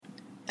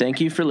Thank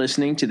you for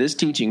listening to this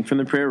teaching from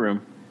the Prayer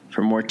Room.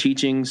 For more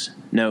teachings,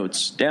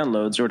 notes,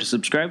 downloads, or to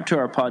subscribe to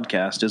our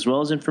podcast, as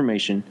well as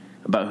information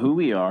about who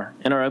we are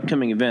and our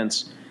upcoming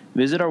events,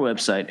 visit our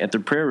website at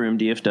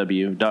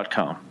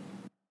theprayerroomdfw.com.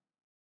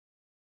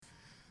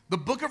 The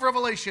Book of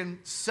Revelation,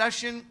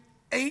 Session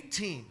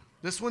 18.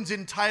 This one's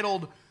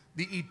entitled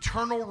The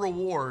Eternal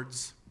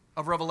Rewards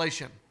of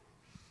Revelation.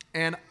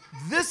 And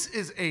this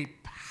is a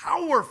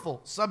powerful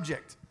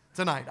subject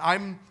tonight.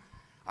 I'm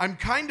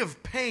kind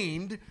of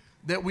pained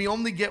that we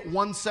only get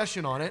one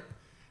session on it.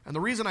 And the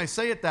reason I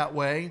say it that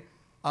way,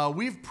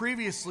 we've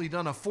previously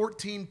done a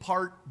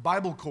 14-part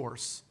Bible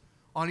course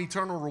on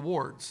eternal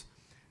rewards.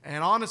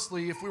 And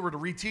honestly, if we were to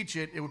reteach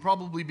it, it would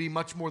probably be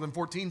much more than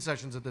 14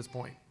 sessions at this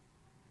point.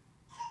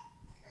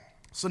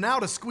 So now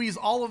to squeeze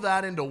all of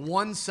that into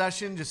one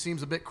session just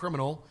seems a bit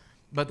criminal,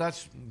 but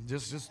that's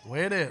just the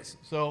way it is.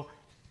 So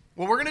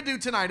what we're going to do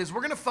tonight is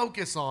we're going to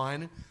focus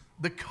on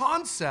the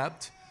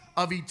concept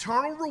of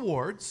eternal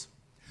rewards,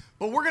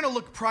 but we're going to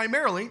look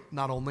primarily,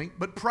 not only,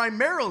 but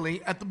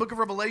primarily at the book of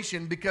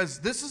Revelation, because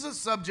this is a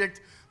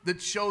subject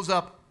that shows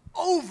up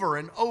over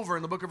and over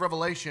in the book of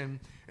Revelation.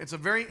 It's a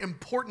very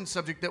important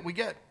subject that we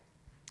get.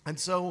 And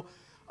so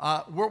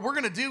what we're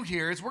going to do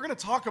here is we're going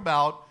to talk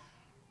about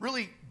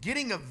really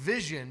getting a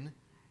vision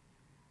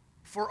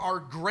for our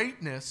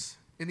greatness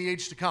in the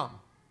age to come.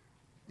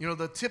 You know,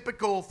 the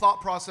typical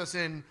thought process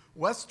in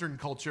Western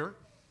culture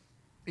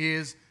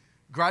is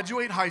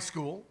graduate high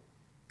school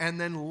and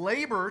then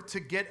labor to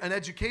get an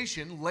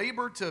education,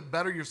 labor to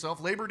better yourself,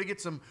 labor to get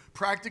some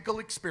practical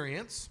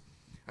experience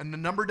in a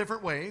number of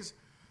different ways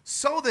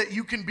so that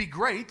you can be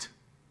great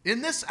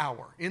in this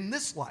hour, in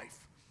this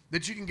life.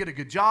 That you can get a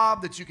good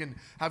job, that you can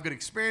have good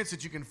experience,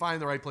 that you can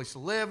find the right place to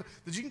live,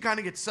 that you can kind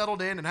of get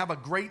settled in and have a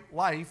great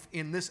life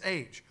in this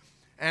age.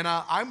 And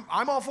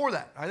I'm all for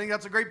that. I think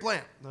that's a great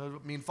plan. I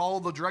mean, follow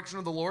the direction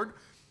of the Lord.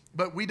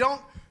 But we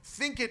don't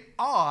think it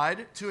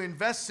odd to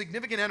invest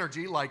significant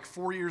energy, like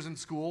 4 years in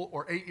school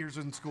or 8 years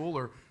in school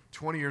or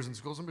 20 years in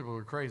school. Some people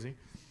are crazy.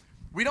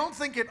 We don't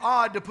think it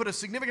odd to put a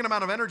significant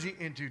amount of energy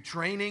into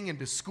training,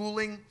 into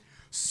schooling,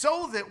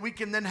 so that we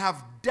can then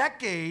have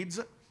decades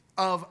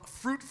of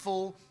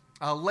fruitful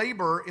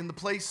labor in the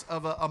place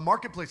of a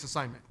marketplace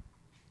assignment,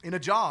 in a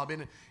job,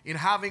 in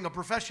having a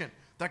profession.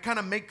 That kind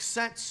of makes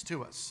sense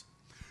to us.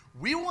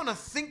 We want to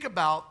think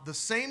about the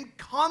same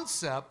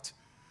concept,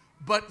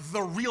 but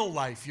the real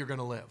life you're going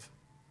to live.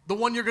 The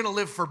one you're going to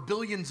live for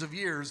billions of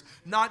years,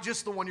 not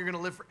just the one you're going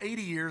to live for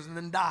 80 years and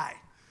then die.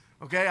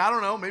 Okay, I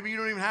don't know. Maybe you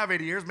don't even have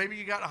 80 years. Maybe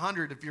you got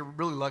 100 if you're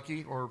really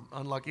lucky or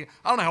unlucky.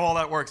 I don't know how all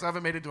that works. I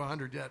haven't made it to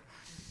 100 yet.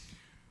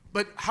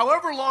 But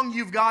however long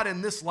you've got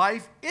in this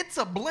life, it's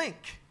a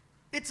blink.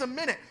 It's a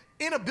minute.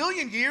 In a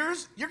billion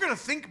years, you're going to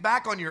think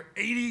back on your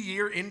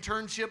 80-year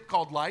internship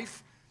called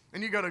life,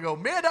 and you're going to go,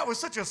 man, that was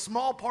such a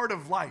small part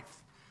of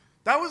life.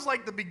 That was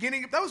like the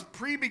beginning. That was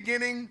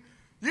pre-beginning.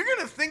 You're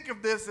going to think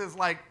of this as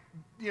like,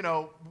 you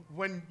know,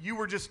 when you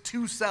were just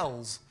 2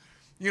 cells.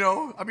 You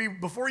know, I mean,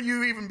 before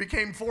you even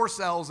became 4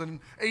 cells and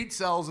 8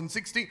 cells and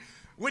 16.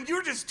 When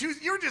you're just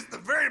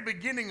the very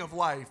beginning of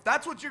life.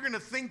 That's what you're going to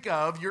think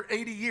of your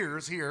 80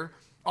 years here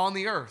on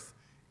the earth.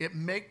 It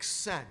makes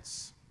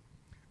sense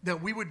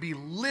that we would be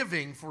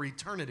living for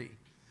eternity,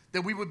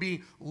 that we would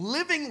be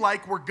living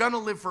like we're going to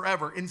live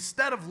forever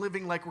instead of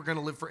living like we're going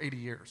to live for 80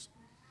 years.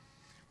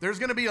 There's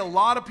going to be a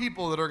lot of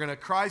people that are going to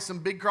cry some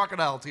big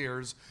crocodile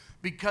tears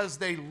because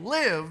they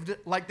lived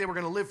like they were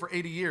going to live for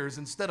 80 years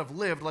instead of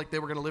lived like they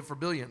were going to live for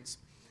billions.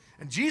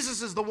 And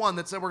Jesus is the one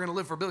that said we're going to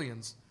live for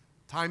billions,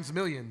 times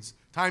millions,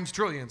 times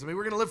trillions. I mean,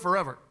 we're going to live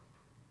forever.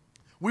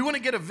 We want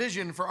to get a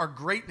vision for our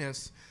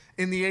greatness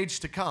in the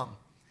age to come.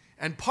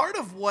 And part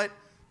of what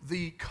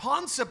the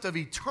concept of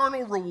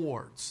eternal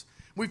rewards.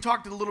 We've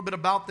talked a little bit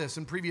about this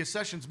in previous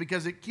sessions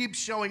because it keeps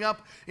showing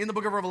up in the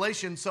book of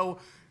Revelation. So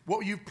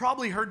what you've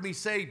probably heard me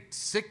say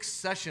 6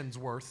 sessions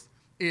worth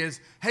is,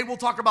 hey, we'll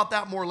talk about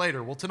that more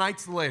later. Well,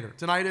 tonight's the later.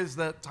 Tonight is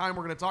the time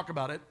we're going to talk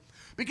about it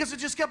because it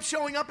just kept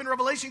showing up in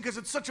Revelation because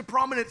it's such a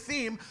prominent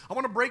theme. I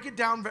want to break it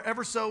down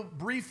ever so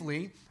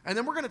briefly, and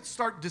then we're going to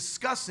start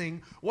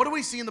discussing what do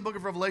we see in the book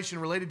of Revelation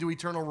related to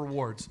eternal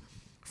rewards.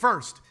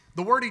 First,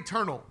 the word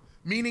eternal,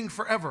 meaning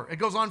forever. It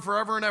goes on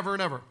forever and ever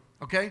and ever,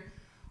 okay?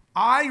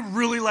 I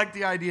really like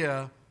the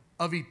idea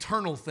of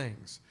eternal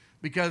things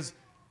because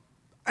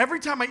every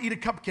time I eat a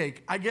cupcake,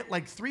 I get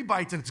like 3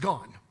 bites and it's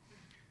gone.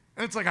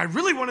 And it's like, I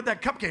really wanted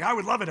that cupcake. I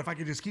would love it if I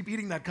could just keep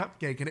eating that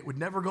cupcake and it would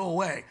never go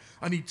away.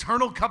 An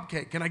eternal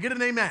cupcake. Can I get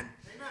an amen?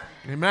 Amen.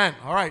 Amen.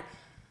 All right.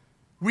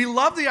 We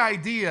love the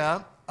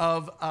idea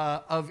of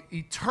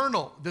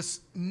eternal,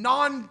 this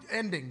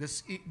non-ending,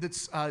 this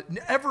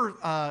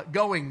ever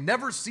going,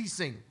 never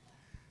ceasing.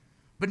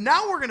 But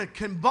now we're going to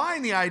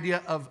combine the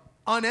idea of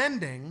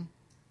unending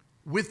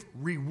with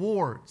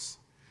rewards.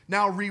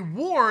 Now,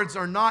 rewards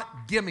are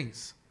not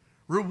gimmies.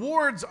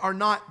 Rewards are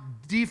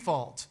not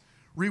default.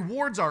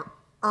 Rewards are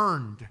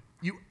earned.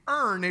 You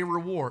earn a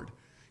reward.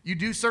 You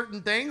do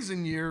certain things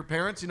and your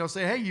parents,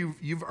 say, hey,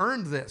 you've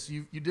earned this.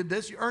 You did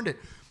this, you earned it.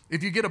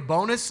 If you get a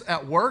bonus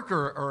at work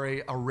or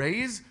a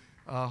raise,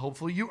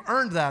 Hopefully you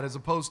earned that as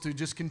opposed to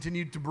just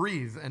continued to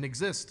breathe and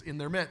exist in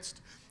their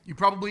midst. You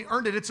probably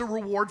earned it. It's a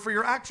reward for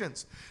your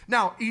actions.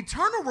 Now,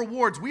 eternal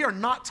rewards, we are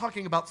not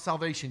talking about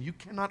salvation. You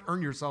cannot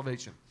earn your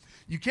salvation.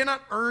 You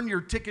cannot earn your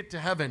ticket to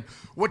heaven.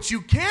 What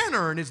you can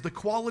earn is the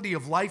quality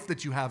of life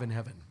that you have in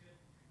heaven.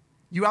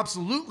 You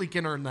absolutely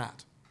can earn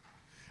that.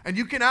 And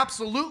you can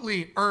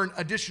absolutely earn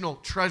additional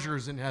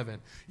treasures in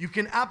heaven. You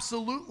can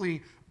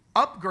absolutely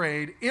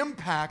upgrade,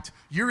 impact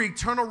your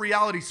eternal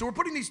reality. So we're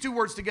putting these two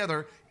words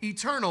together,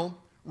 eternal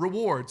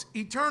rewards,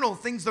 eternal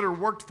things that are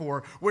worked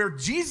for, where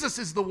Jesus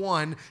is the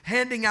one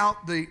handing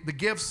out the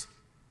gifts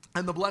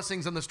and the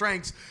blessings and the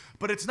strengths.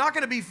 But it's not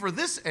going to be for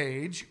this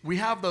age. We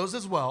have those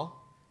as well.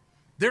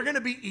 They're going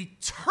to be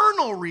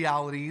eternal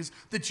realities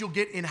that you'll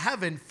get in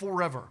heaven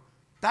forever.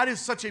 That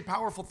is such a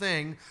powerful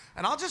thing.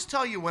 And I'll just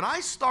tell you, when I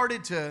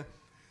started to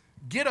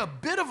get a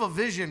bit of a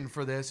vision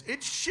for this,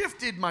 it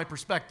shifted my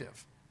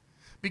perspective.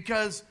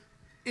 Because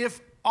if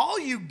all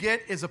you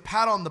get is a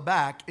pat on the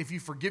back if you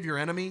forgive your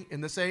enemy in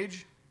this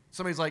age,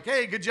 somebody's like,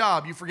 hey, good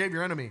job, you forgave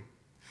your enemy.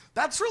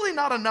 That's really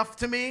not enough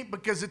to me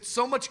because it's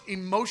so much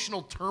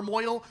emotional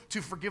turmoil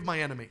to forgive my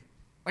enemy.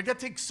 Like, that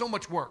takes so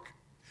much work.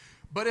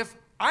 But if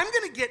I'm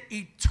going to get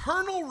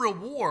eternal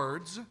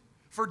rewards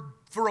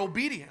for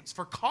obedience,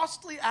 for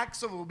costly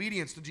acts of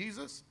obedience to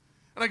Jesus,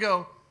 and I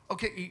go,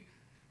 okay,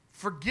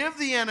 forgive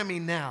the enemy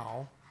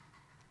now,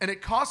 and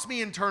it costs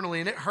me internally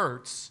and it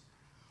hurts,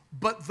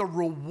 but the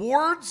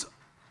rewards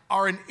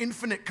are an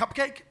infinite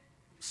cupcake,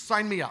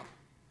 sign me up.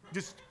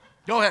 Just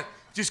go ahead.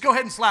 Just go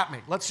ahead and slap me.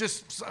 Let's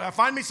just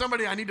find me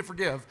somebody I need to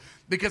forgive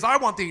because I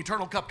want the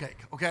eternal cupcake,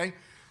 okay,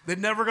 that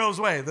never goes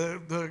away,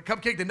 the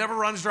cupcake that never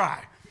runs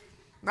dry.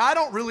 Now, I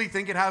don't really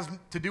think it has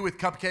to do with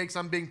cupcakes.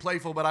 I'm being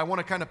playful, but I want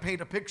to kind of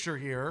paint a picture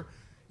here.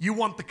 You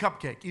want the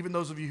cupcake. Even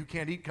those of you who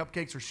can't eat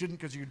cupcakes or shouldn't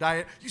because of your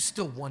diet, you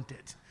still want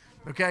it,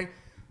 okay?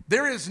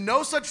 There is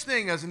no such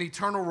thing as an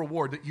eternal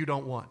reward that you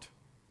don't want.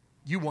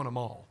 You want them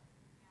all.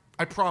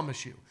 I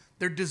promise you.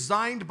 They're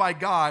designed by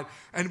God,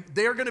 and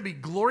they're going to be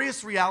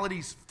glorious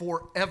realities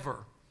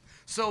forever.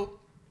 So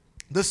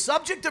the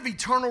subject of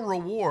eternal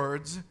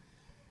rewards,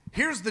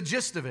 here's the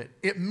gist of it.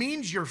 It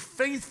means your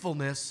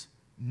faithfulness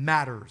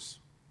matters.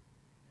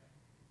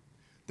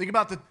 Think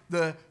about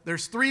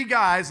there's three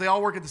guys, they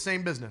all work at the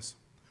same business.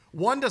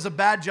 One does a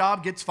bad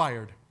job, gets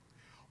fired.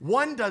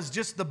 One does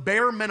just the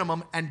bare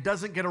minimum and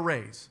doesn't get a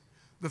raise.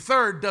 The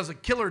third does a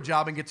killer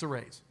job and gets a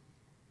raise.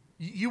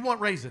 You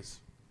want raises.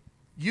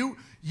 You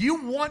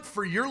want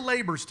for your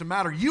labors to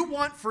matter. You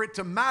want for it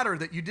to matter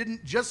that you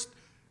didn't just,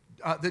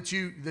 that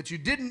you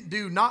didn't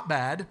do not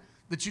bad,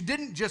 that you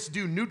didn't just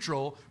do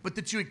neutral, but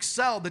that you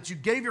excelled, that you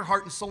gave your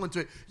heart and soul into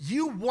it.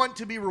 You want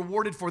to be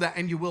rewarded for that,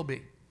 and you will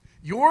be.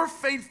 Your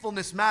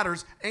faithfulness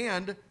matters,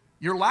 and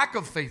your lack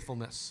of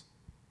faithfulness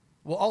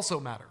will also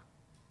matter.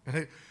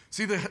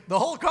 See, the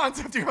whole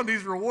concept here on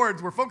these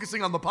rewards, we're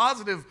focusing on the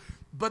positive,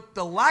 but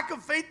the lack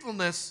of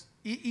faithfulness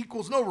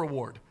equals no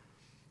reward.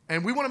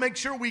 And we want to make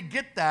sure we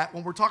get that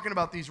when we're talking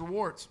about these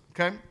rewards,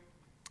 okay?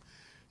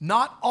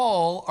 Not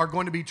all are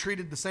going to be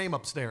treated the same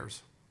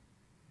upstairs.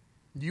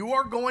 You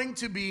are going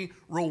to be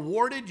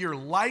rewarded, your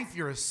life,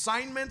 your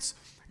assignments,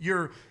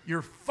 your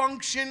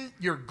function,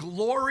 your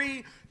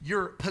glory,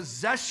 your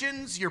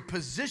possessions, your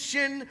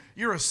position,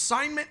 your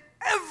assignment.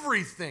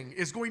 Everything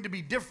is going to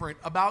be different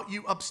about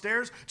you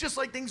upstairs, just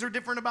like things are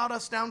different about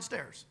us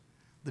downstairs.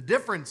 The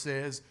difference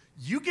is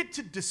you get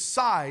to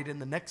decide in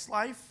the next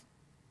life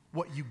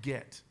what you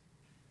get.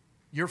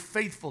 Your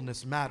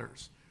faithfulness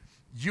matters.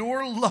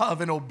 Your love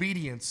and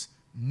obedience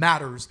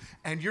matters.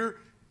 And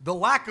the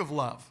lack of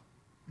love,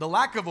 the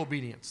lack of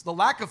obedience, the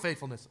lack of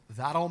faithfulness,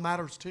 that all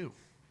matters too.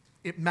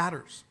 It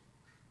matters.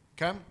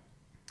 Okay?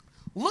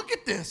 Look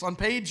at this on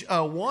page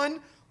 1,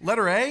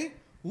 letter A.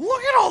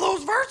 Look at all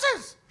those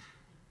verses.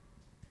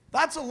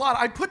 That's a lot.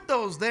 I put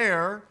those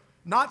there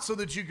not so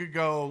that you could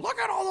go, look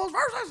at all those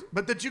verses,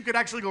 but that you could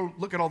actually go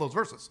look at all those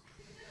verses.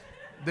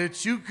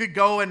 That you could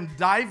go and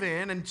dive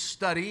in and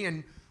study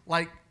and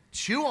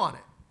chew on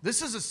it.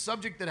 This is a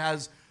subject that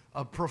has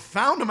a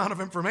profound amount of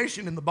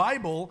information in the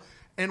Bible.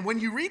 And when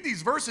you read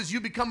these verses,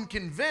 you become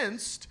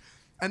convinced,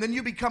 and then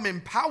you become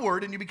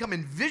empowered, and you become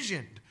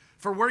envisioned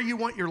for where you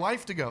want your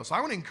life to go. So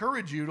I want to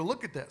encourage you to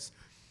look at this.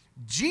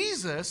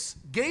 Jesus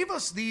gave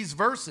us these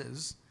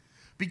verses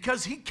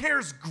because he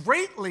cares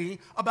greatly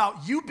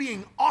about you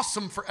being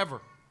awesome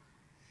forever.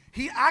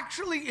 He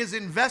actually is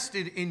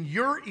invested in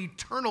your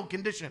eternal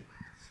condition,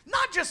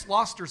 not just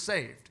lost or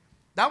saved.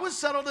 That was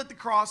settled at the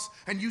cross,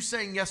 and you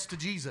saying yes to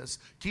Jesus.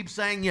 Keep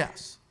saying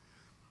yes.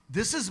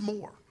 This is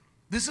more.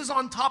 This is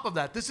on top of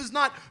that. This is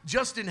not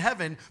just in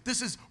heaven.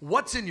 This is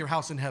what's in your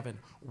house in heaven.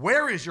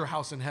 Where is your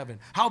house in heaven?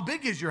 How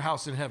big is your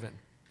house in heaven?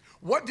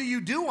 What do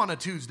you do on a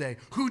Tuesday?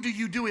 Who do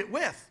you do it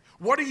with?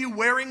 What are you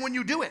wearing when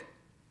you do it?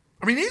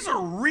 I mean, these are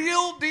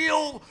real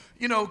deal,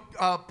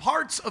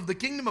 parts of the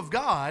kingdom of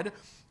God,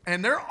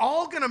 and they're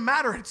all going to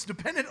matter. It's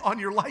dependent on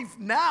your life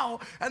now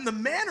and the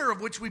manner of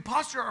which we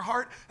posture our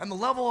heart and the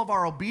level of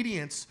our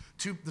obedience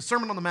to the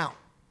Sermon on the Mount.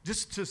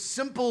 just to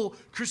simple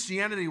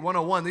Christianity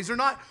 101. These are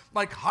not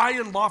like high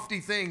and lofty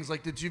things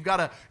like that you've got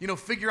to,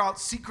 figure out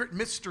secret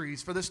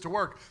mysteries for this to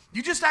work.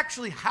 You just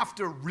actually have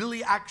to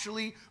really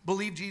actually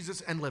believe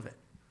Jesus and live it.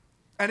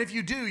 And if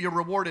you do, you're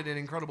rewarded in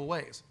incredible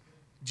ways.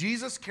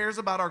 Jesus cares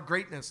about our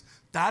greatness.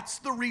 That's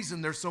the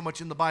reason there's so much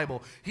in the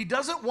Bible. He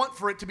doesn't want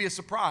for it to be a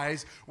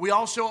surprise. We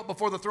all show up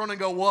before the throne and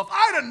go, well, if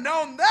I'd have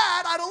known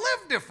that, I'd have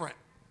lived different.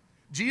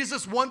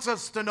 Jesus wants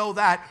us to know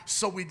that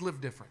so we'd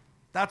live different.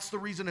 That's the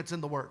reason it's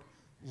in the Word.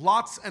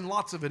 Lots and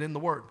lots of it in the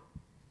Word.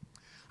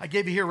 I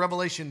gave you here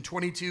Revelation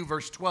 22,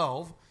 verse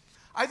 12.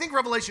 I think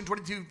Revelation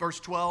 22, verse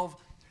 12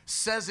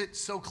 says it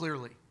so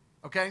clearly,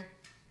 okay?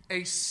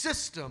 A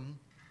system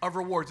of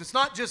rewards. It's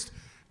not just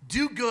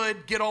do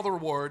good, get all the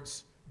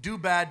rewards. Do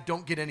bad,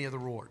 don't get any of the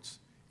rewards.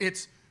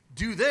 It's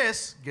do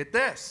this, get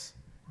this.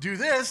 Do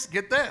this,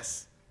 get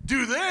this.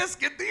 Do this,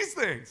 get these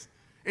things.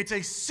 It's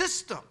a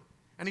system.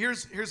 And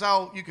here's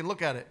how you can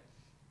look at it.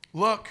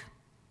 Look,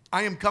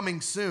 I am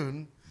coming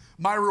soon.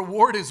 My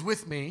reward is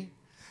with me,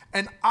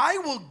 and I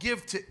will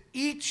give to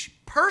each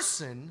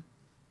person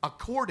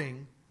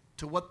according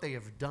to what they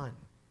have done.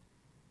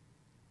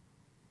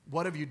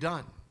 What have you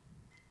done?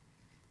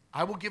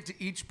 I will give to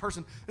each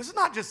person. This is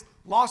not just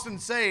lost and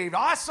saved.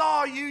 I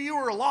saw you. You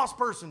were a lost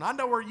person. I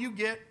know where you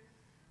get.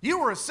 You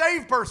were a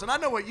saved person. I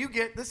know what you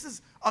get. This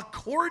is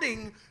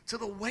according to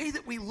the way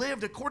that we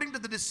lived, according to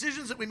the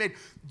decisions that we made.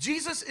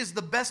 Jesus is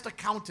the best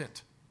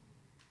accountant.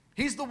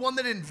 He's the one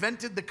that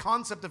invented the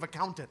concept of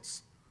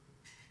accountants.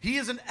 He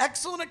is an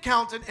excellent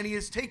accountant, and he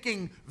is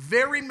taking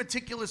very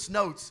meticulous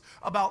notes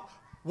about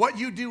what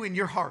you do in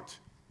your heart,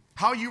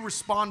 how you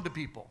respond to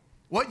people,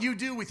 what you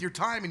do with your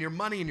time and your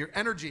money and your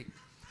energy,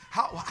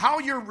 how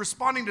you're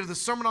responding to the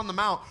Sermon on the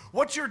Mount,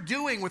 what you're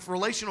doing with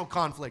relational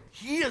conflict.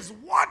 He is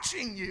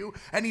watching you,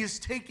 and he is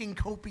taking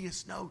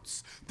copious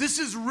notes. This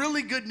is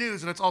really good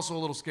news, and it's also a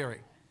little scary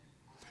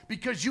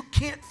because you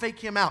can't fake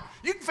him out.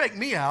 You can fake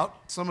me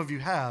out. Some of you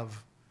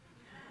have.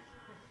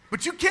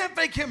 But you can't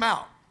fake him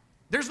out.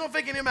 There's no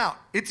faking him out.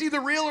 It's either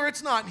real or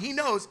it's not. And he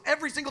knows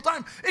every single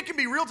time. It can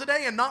be real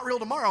today and not real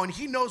tomorrow. And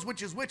he knows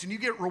which is which. And you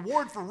get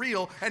reward for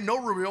real and no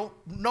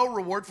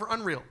reward for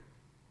unreal.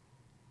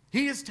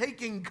 He is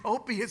taking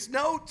copious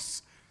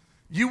notes.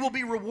 You will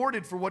be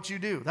rewarded for what you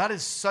do. That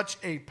is such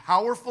a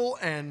powerful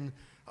and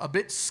a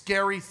bit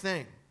scary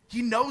thing.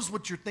 He knows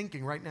what you're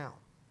thinking right now.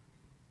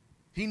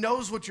 He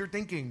knows what you're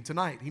thinking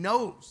tonight. He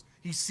knows.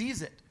 He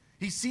sees it.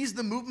 He sees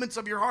the movements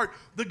of your heart,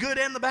 the good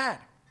and the bad.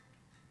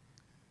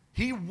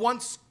 He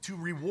wants to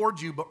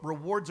reward you, but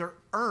rewards are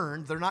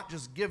earned. They're not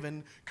just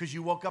given because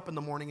you woke up in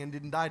the morning and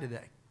didn't die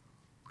today.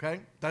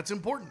 Okay? That's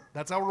important.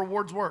 That's how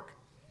rewards work.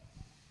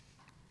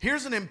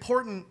 Here's an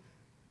important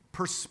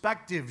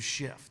perspective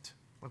shift.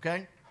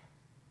 Okay?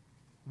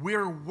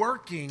 We're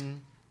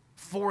working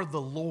for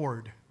the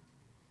Lord.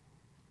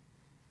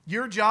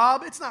 Your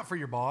job, it's not for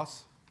your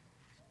boss.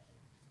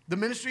 The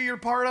ministry you're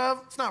part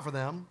of, it's not for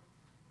them.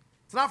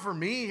 It's not for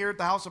me here at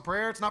the House of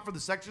Prayer. It's not for the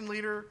section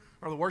leader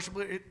or the worship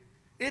leader.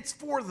 It's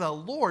for the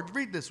Lord.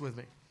 Read this with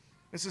me.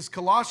 This is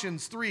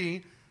Colossians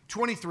 3,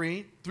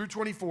 23 through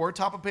 24,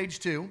 top of page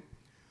 2.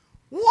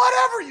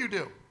 Whatever you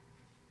do,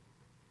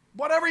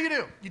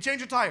 you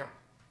change a tire.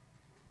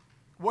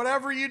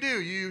 Whatever you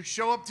do, you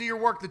show up to your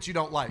work that you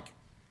don't like.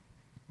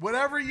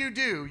 Whatever you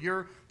do,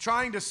 you're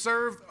trying to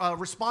serve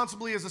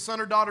responsibly as a son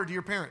or daughter to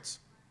your parents.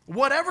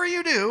 Whatever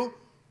you do,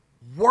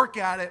 work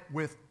at it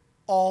with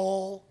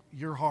all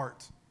your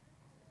heart.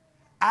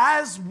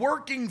 As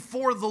working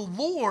for the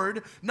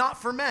Lord,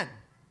 not for men.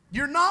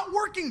 You're not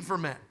working for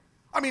men.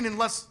 I mean,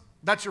 unless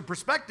that's your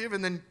perspective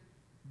and then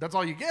that's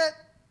all you get.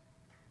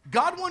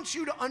 God wants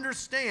you to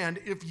understand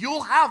if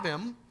you'll have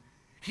him,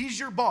 he's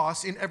your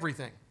boss in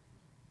everything.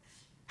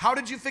 How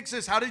did you fix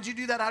this? How did you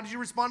do that? How did you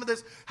respond to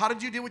this? How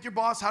did you deal with your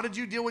boss? How did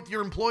you deal with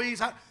your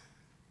employees?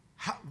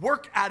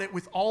 Work at it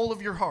with all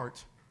of your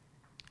heart.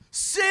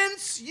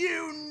 Since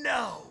you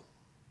know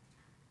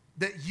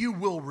that you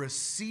will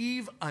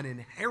receive an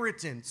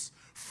inheritance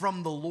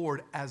from the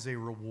Lord as a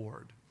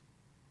reward.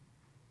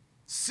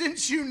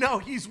 Since you know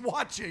he's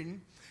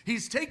watching,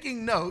 he's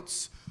taking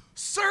notes,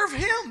 serve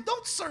him.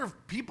 Don't serve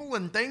people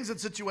and things and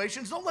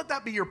situations. Don't let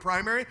that be your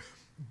primary.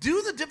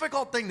 Do the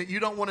difficult thing that you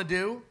don't want to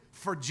do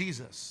for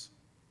Jesus,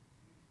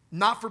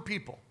 not for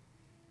people.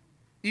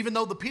 Even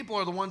though the people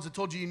are the ones that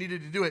told you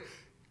needed to do it.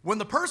 When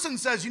the person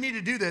says you need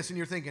to do this and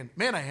you're thinking,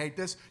 man, I hate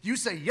this, you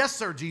say, yes,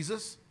 sir,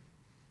 Jesus.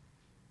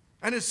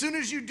 And as soon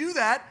as you do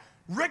that,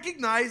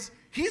 recognize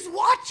he's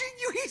watching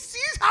you. He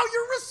sees how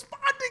you're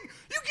responding.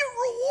 You get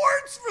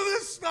rewards for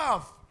this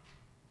stuff.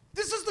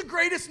 This is the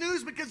greatest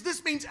news because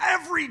this means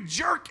every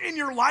jerk in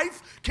your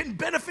life can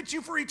benefit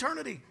you for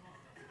eternity.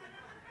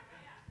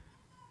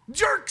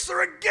 Jerks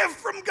are a gift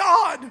from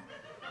God.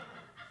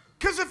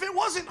 Because if it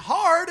wasn't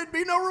hard, it'd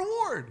be no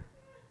reward.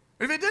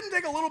 If it didn't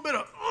take a little bit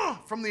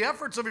of from the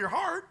efforts of your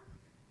heart,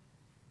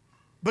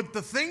 but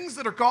the things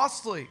that are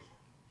costly,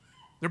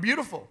 they're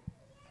beautiful.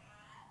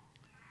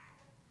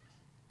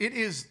 It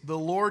is the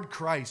Lord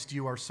Christ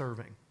you are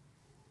serving.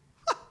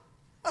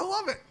 I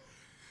love it.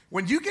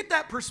 When you get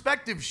that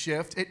perspective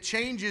shift, it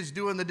changes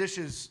doing the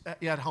dishes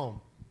at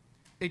home.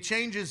 It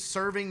changes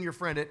serving your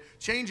friend. It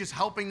changes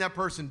helping that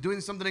person, doing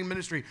something in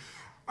ministry.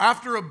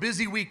 After a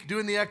busy week,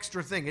 doing the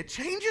extra thing. It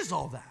changes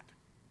all that.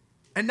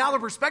 And now the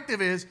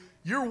perspective is,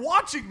 you're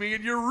watching me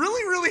and you're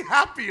really, really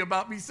happy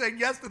about me saying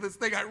yes to this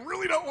thing I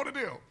really don't want to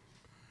do.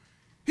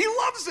 He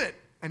loves it.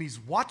 And he's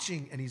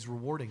watching and he's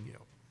rewarding you.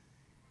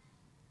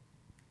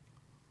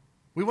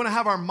 We want to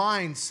have our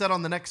minds set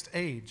on the next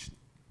age.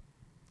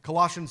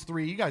 Colossians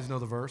 3, you guys know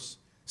the verse.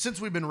 Since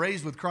we've been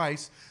raised with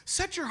Christ,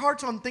 set your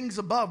hearts on things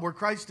above where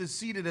Christ is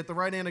seated at the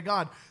right hand of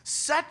God.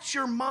 Set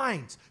your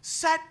minds.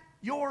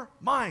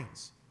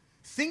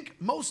 Think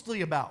mostly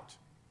about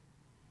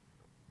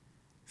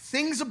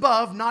things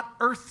above, not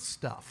earth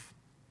stuff.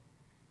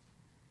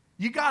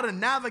 You got to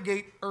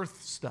navigate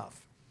earth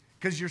stuff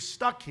because you're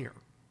stuck here.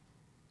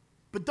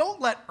 But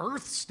don't let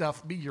earth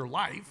stuff be your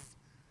life.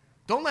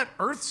 Don't let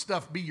earth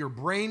stuff be your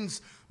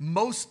brain's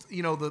most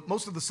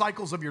of the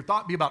cycles of your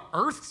thought be about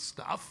earth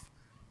stuff.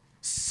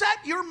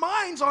 Set your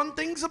minds on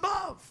things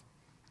above.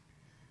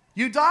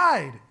 You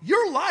died.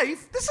 Your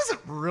life, this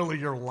isn't really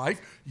your life.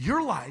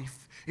 Your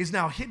life is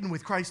now hidden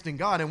with Christ in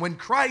God. And when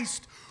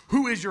Christ,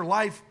 who is your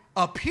life,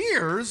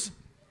 appears,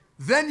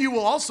 then you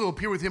will also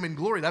appear with him in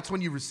glory. That's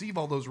when you receive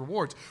all those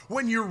rewards.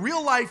 When your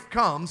real life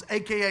comes,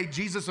 aka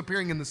Jesus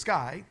appearing in the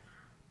sky,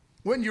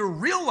 when your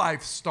real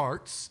life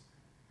starts,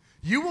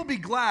 you will be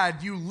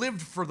glad you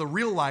lived for the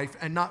real life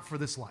and not for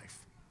this life.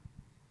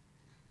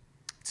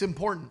 It's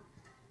important.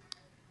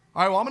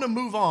 All right, well, I'm going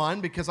to move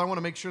on because I want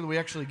to make sure that we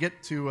actually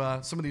get to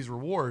some of these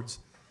rewards.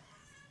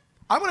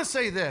 I want to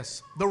say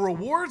this. The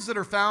rewards that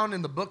are found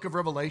in the book of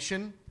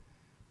Revelation,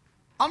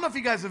 I don't know if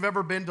you guys have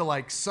ever been to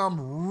like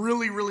some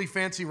really, really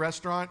fancy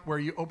restaurant where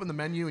you open the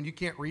menu and you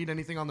can't read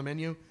anything on the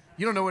menu.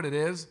 You don't know what it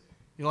is.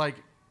 You're like,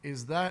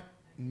 is that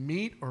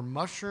meat or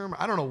mushroom?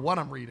 I don't know what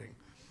I'm reading.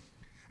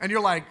 And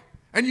you're like,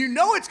 and you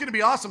know it's going to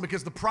be awesome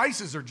because the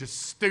prices are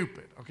just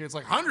stupid. Okay, it's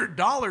like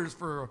 $100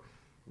 for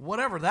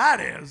whatever that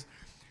is.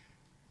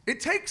 It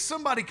takes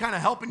somebody kind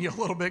of helping you a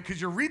little bit because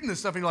you're reading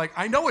this stuff and you're like,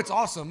 I know it's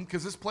awesome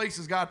because this place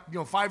has got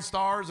 5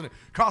 stars and it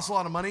costs a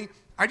lot of money.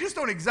 I just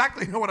don't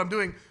exactly know what I'm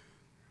doing.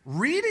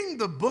 Reading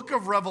the book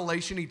of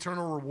Revelation,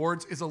 Eternal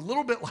Rewards, is a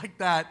little bit like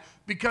that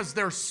because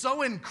they're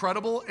so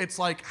incredible. It's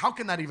like, how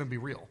can that even be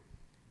real?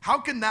 How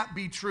can that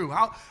be true?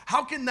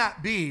 How can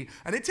that be?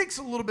 And it takes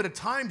a little bit of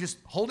time just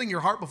holding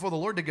your heart before the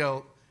Lord to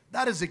go,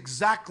 that is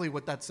exactly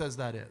what that says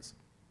that is.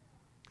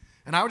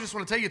 And I just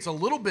want to tell you, it's a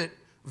little bit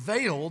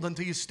veiled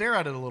until you stare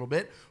at it a little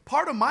bit.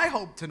 Part of my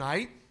hope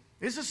tonight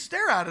is to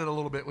stare at it a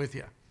little bit with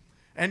you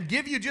and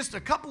give you just a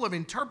couple of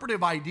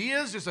interpretive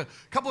ideas, just a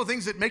couple of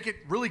things that make it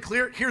really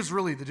clear. Here's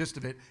really the gist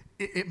of it.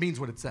 It means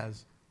what it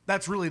says.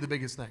 That's really the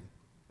biggest thing.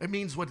 It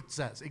means what it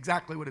says,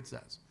 exactly what it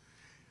says.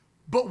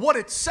 But what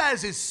it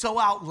says is so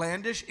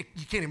outlandish,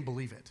 you can't even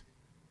believe it.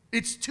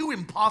 It's too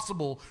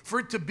impossible for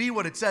it to be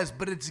what it says,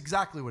 but it's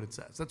exactly what it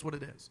says. That's what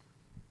it is.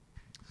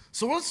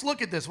 So let's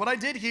look at this. What I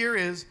did here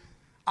is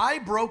I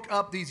broke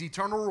up these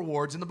eternal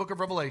rewards in the book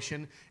of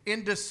Revelation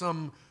into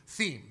some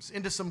themes,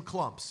 into some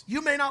clumps.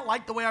 You may not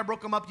like the way I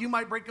broke them up. You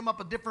might break them up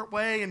a different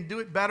way and do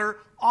it better.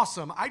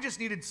 Awesome. I just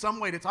needed some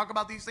way to talk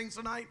about these things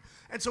tonight.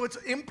 And so it's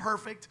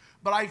imperfect,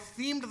 but I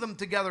themed them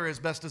together as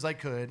best as I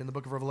could in the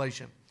book of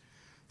Revelation.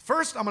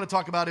 First, I'm going to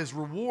talk about is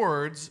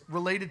rewards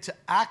related to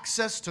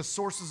access to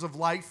sources of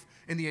life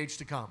in the age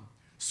to come.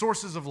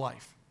 Sources of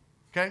life,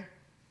 okay?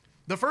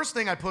 The first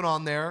thing I put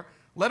on there,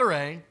 letter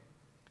A,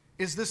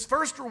 is this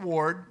first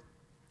reward.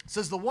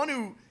 Says the one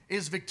who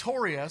is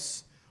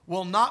victorious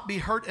will not be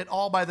hurt at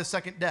all by the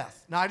second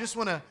death. Now, I just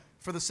want to,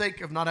 for the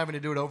sake of not having to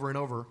do it over and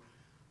over,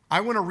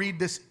 I want to read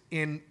this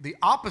in the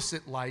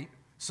opposite light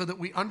so that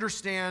we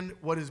understand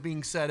what is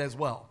being said as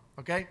well,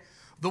 okay?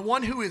 The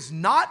one who is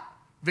not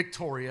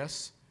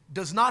victorious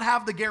does not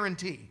have the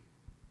guarantee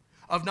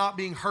of not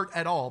being hurt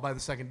at all by the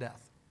second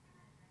death.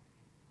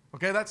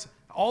 Okay, that's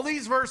all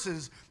these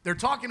verses, they're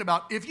talking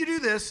about if you do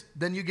this,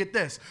 then you get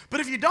this. But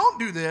if you don't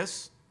do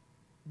this,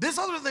 this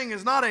other thing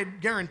is not a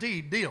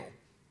guaranteed deal.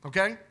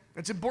 Okay?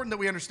 It's important that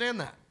we understand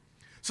that.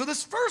 So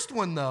this first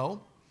one,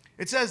 though,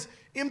 it says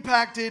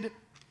impacted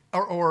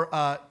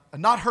or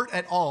not hurt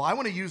at all. I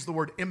want to use the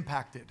word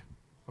impacted.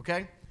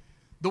 Okay?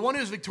 The one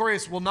who is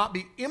victorious will not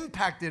be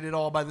impacted at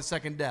all by the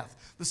second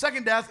death. The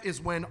second death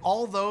is when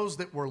all those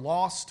that were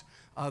lost,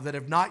 that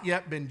have not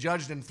yet been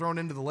judged and thrown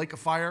into the lake of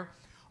fire,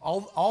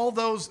 all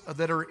those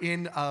that are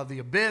in the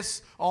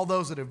abyss, all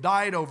those that have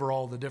died over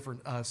all the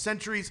different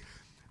centuries,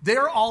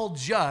 they're all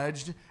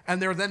judged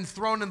and they're then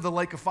thrown into the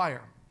lake of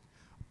fire.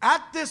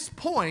 At this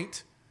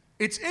point,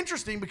 it's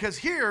interesting because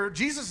here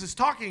Jesus is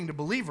talking to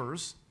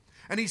believers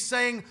and he's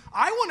saying,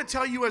 I want to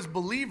tell you as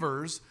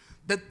believers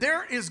that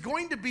there is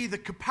going to be the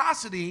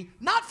capacity,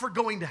 not for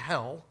going to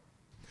hell,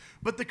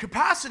 but the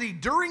capacity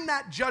during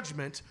that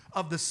judgment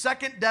of the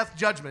second death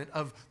judgment,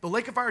 of the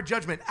lake of fire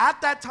judgment,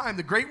 at that time,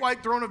 the great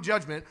white throne of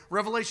judgment,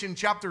 Revelation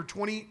chapter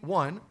 20,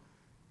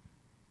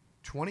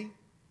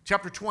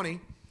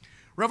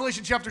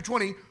 Revelation chapter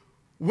 20,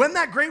 when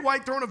that great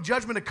white throne of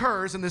judgment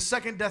occurs and the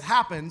second death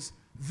happens,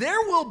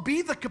 there will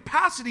be the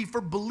capacity for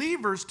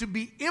believers to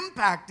be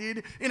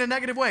impacted in a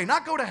negative way.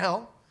 Not go to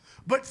hell,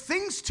 but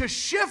things to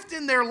shift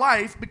in their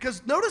life,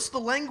 because notice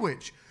the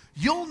language.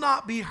 You'll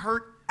not be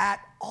hurt at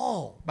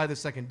all by the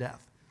second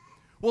death.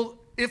 Well,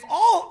 if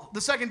all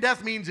the second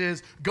death means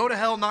is go to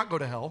hell, not go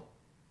to hell,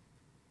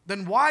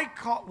 then why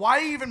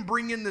even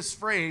bring in this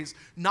phrase,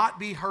 not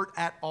be hurt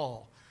at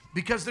all?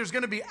 Because there's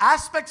going to be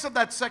aspects of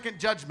that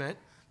second judgment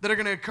that are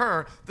going to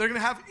occur that are going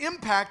to have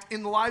impact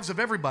in the lives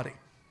of everybody.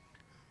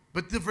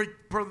 But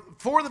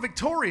for the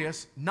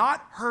victorious,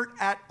 not hurt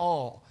at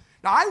all.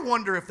 Now, I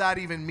wonder if that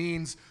even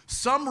means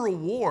some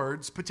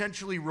rewards,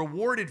 potentially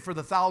rewarded for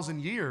the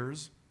 1,000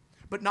 years,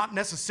 but not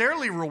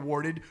necessarily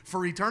rewarded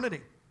for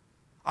eternity.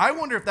 I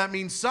wonder if that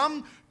means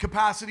some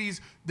capacities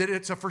that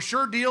it's a for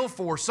sure deal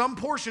for some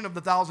portion of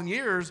the 1,000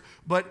 years,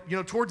 but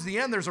towards the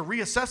end there's a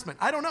reassessment.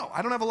 I don't know.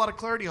 I don't have a lot of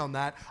clarity on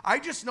that. I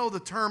just know the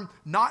term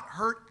not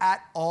hurt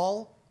at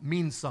all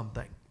means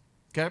something,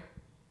 okay?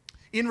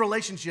 In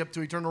relationship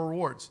to eternal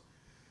rewards.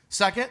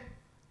 Second,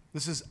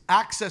 this is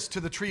access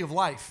to the tree of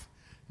life.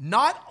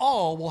 Not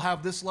all will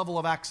have this level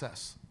of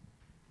access.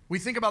 We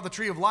think about the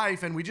tree of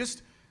life and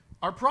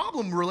our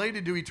problem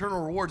related to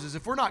eternal rewards is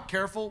if we're not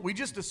careful, we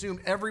just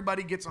assume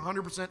everybody gets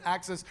 100%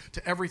 access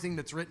to everything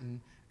that's written,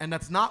 and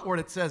that's not what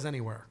it says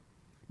anywhere.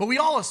 But we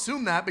all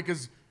assume that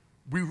because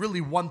we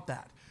really want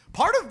that.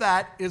 Part of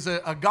that is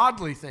a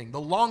godly thing,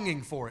 the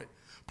longing for it.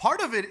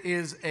 Part of it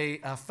is a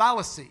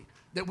fallacy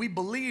that we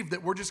believe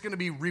that we're just going to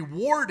be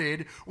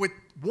rewarded with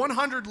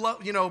 100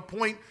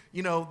 point,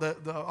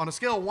 on a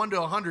scale of 1 to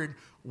 100,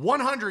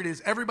 100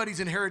 is everybody's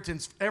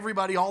inheritance,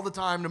 everybody all the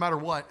time, no matter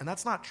what, and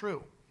that's not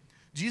true.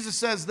 Jesus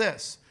says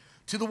this,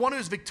 to the one who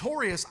is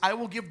victorious, I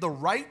will give the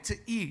right to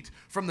eat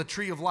from the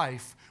tree of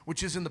life,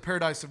 which is in the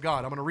paradise of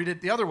God. I'm going to read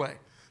it the other way.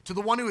 To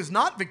the one who is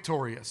not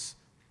victorious,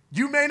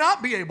 you may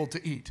not be able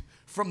to eat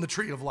from the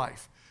tree of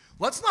life.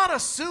 Let's not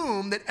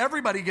assume that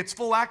everybody gets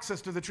full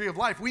access to the tree of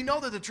life. We know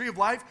that the tree of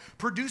life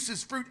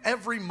produces fruit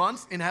every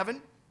month in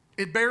heaven.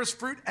 It bears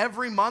fruit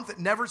every month. It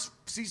never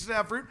ceases to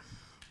have fruit.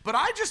 But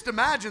I just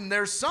imagine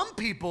there's some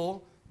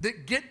people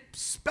that get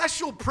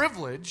special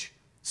privilege,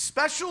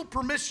 special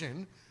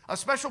permission, a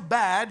special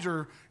badge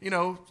or,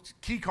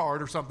 key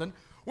card or something,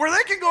 where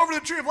they can go over to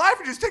the tree of life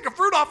and just take a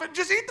fruit off it and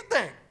just eat the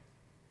thing.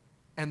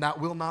 And that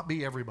will not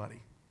be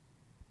everybody.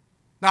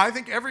 Now, I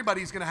think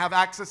everybody's going to have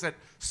access at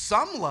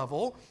some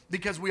level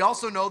because we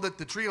also know that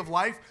the tree of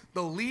life,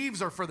 the leaves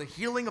are for the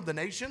healing of the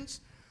nations.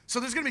 So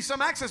there's going to be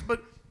some access,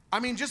 but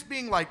just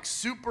being like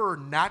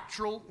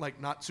supernatural, like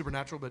not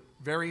supernatural, but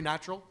very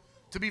natural,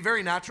 to be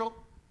very natural,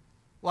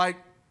 like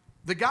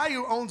the guy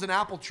who owns an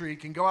apple tree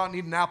can go out and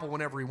eat an apple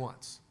whenever he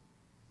wants.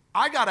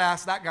 I got to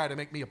ask that guy to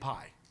make me a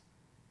pie.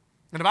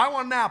 And if I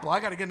want an apple, I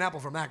got to get an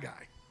apple from that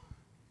guy.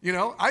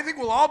 I think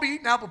we'll all be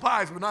eating apple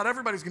pies, but not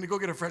everybody's going to go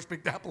get a fresh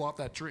picked apple off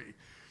that tree.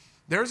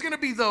 There's going to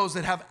be those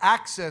that have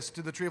access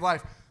to the tree of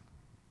life.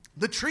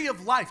 The tree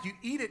of life, you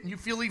eat it and you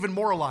feel even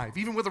more alive,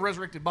 even with a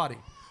resurrected body.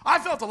 I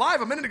felt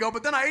alive a minute ago,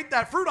 but then I ate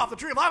that fruit off the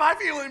tree of life. I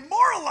feel even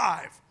more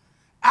alive.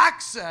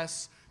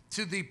 Access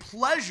to the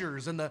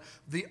pleasures and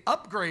the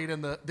upgrade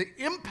and the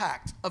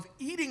impact of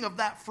eating of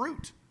that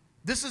fruit.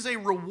 This is a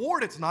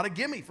reward. It's not a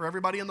gimme for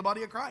everybody in the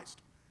body of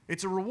Christ.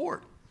 It's a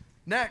reward.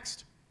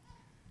 Next,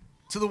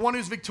 to the one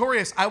who's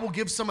victorious, I will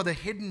give some of the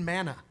hidden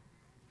manna.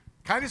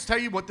 Can I just tell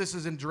you what this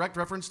is in direct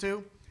reference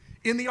to?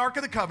 In the Ark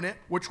of the Covenant,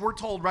 which we're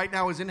told right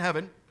now is in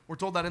heaven. We're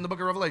told that in the book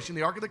of Revelation,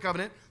 the Ark of the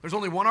Covenant. There's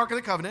only one Ark of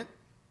the Covenant.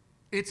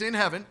 It's in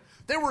heaven.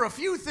 There were a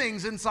few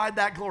things inside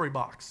that glory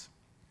box.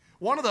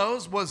 One of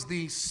those was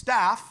the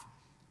staff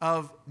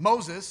of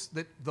Moses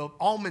that the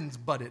almonds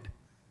budded,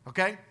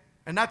 okay?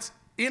 And that's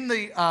in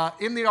the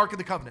Ark of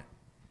the Covenant,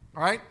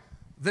 all right?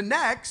 The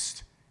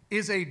next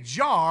is a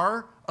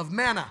jar of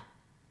manna.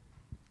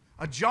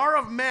 A jar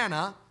of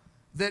manna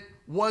that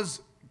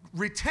was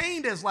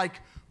retained as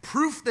like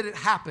proof that it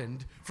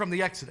happened from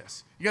the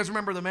Exodus. You guys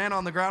remember the manna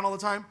on the ground all the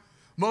time?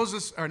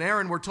 Moses and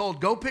Aaron were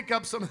told, go pick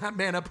up some of that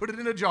manna, put it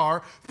in a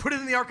jar, put it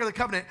in the Ark of the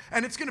Covenant,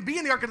 and it's going to be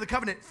in the Ark of the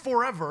Covenant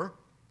forever.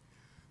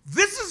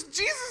 Jesus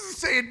is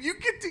saying you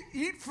get to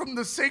eat from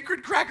the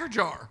sacred cracker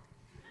jar.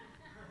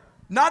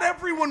 Not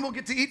everyone will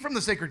get to eat from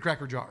the sacred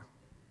cracker jar.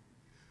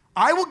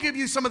 I will give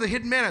you some of the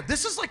hidden manna.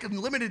 This is like a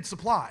limited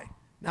supply.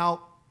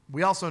 Now,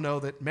 we also know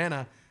that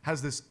manna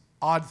has this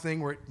odd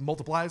thing where it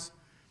multiplies.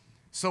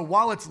 So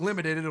while it's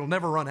limited, it'll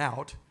never run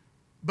out.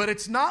 But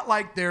it's not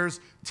like there's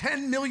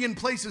 10 million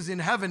places in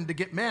heaven to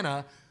get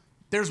manna.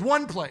 There's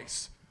one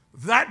place,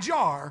 that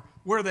jar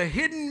where the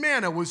hidden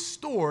manna was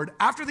stored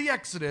after the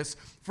Exodus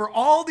for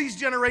all these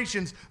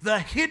generations, the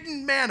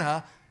hidden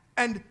manna.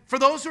 And for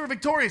those who are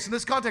victorious in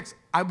this context,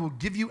 I will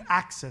give you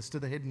access to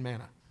the hidden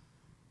manna.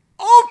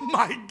 Oh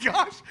my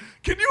gosh.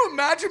 Can you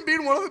imagine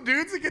being one of the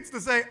dudes that gets to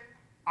say,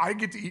 I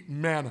get to eat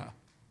manna?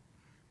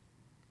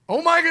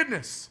 Oh my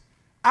goodness.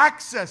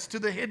 Access to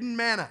the hidden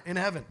manna in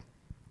heaven.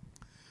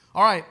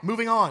 All right,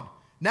 moving on.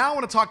 Now I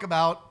want to talk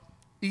about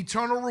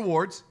eternal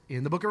rewards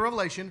in the book of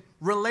Revelation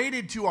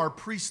related to our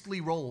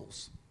priestly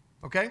roles.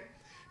 Okay?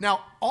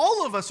 Now,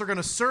 all of us are going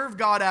to serve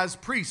God as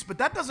priests, but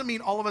that doesn't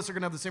mean all of us are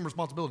going to have the same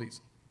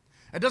responsibilities.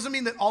 It doesn't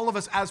mean that all of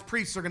us as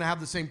priests are going to have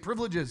the same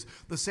privileges,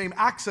 the same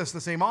access,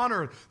 the same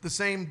honor, the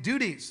same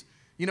duties.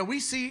 You know, we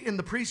see in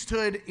the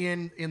priesthood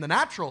in the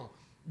natural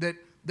that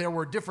there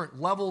were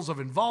different levels of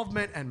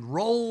involvement and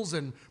roles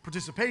and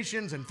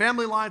participations and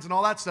family lines and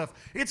all that stuff.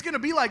 It's going to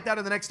be like that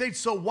in the next stage.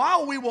 So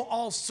while we will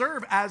all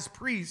serve as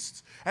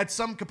priests at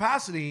some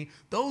capacity,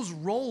 those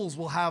roles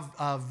will have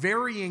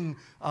varying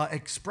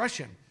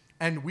expression.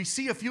 And we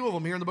see a few of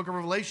them here in the book of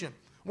Revelation.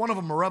 One of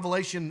them,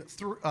 Revelation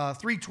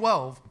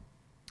 3:12.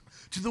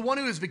 To the one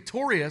who is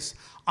victorious,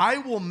 I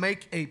will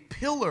make a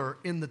pillar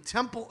in the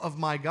temple of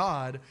my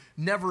God.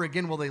 Never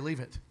again will they leave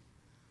it.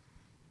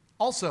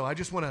 Also, I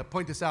just want to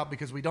point this out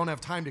because we don't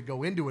have time to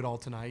go into it all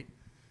tonight.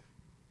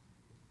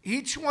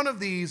 Each one of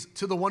these,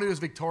 to the one who is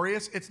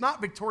victorious, it's not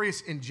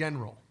victorious in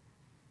general.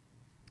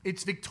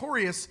 It's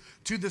victorious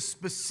to the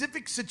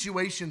specific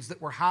situations that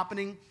were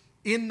happening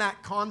in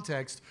that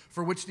context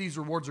for which these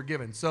rewards are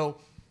given. So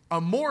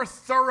a more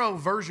thorough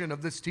version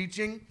of this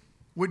teaching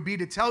would be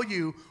to tell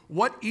you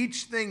what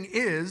each thing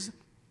is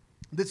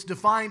that's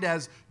defined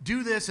as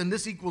do this and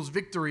this equals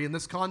victory in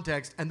this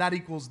context and that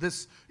equals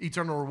this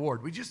eternal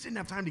reward. We just didn't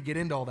have time to get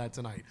into all that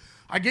tonight.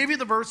 I gave you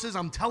the verses.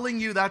 I'm telling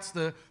you that's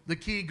the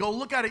key. Go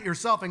look at it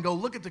yourself and go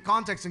look at the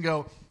context and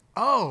go,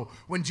 oh,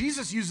 when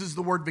Jesus uses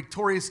the word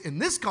victorious in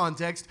this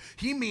context,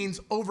 he means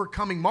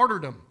overcoming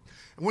martyrdom.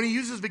 When he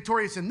uses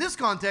victorious in this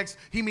context,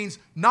 he means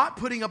not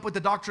putting up with the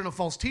doctrine of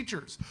false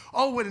teachers.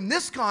 Oh, and in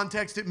this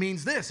context, it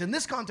means this. In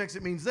this context,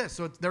 it means this.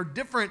 So they're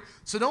different.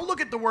 So don't look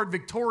at the word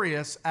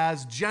victorious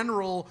as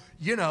general,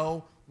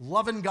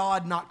 loving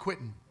God, not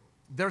quitting.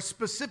 They're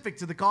specific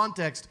to the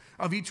context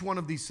of each one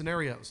of these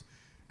scenarios.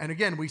 And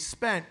again, we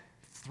spent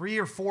 3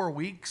 or 4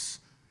 weeks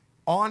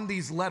on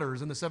these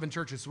letters in the 7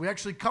 churches. So we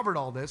actually covered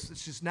all this.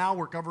 It's just now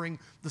we're covering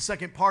the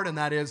second part, and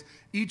that is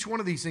each one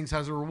of these things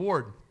has a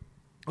reward.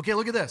 Okay,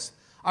 look at this.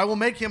 I will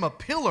make them a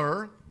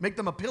pillar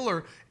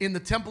in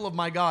the temple of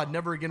my God.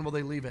 Never again will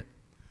they leave it.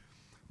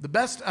 The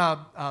best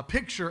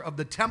picture of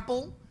the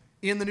temple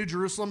in the New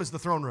Jerusalem is the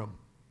throne room.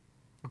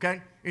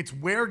 Okay? It's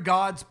where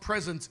God's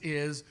presence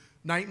is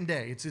night and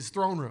day. It's his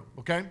throne room.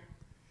 Okay?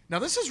 Now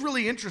this is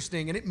really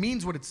interesting, and it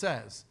means what it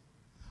says.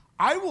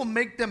 I will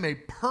make them a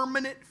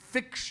permanent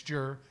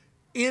fixture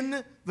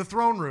in the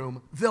throne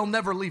room. They'll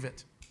never leave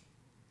it.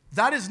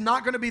 That is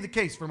not going to be the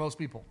case for most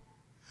people.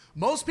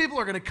 Most people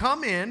are going to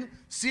come in,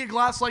 see a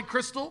glass like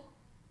crystal,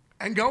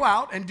 and go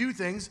out and do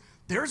things.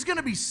 There's going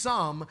to be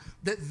some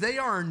that they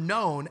are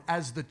known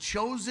as the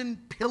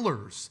chosen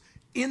pillars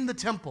in the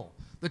temple.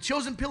 The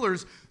chosen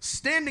pillars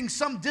standing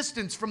some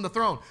distance from the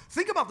throne.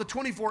 Think about the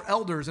 24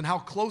 elders and how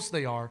close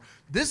they are.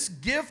 This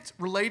gift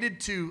related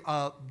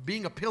to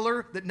being a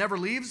pillar that never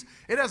leaves,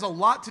 it has a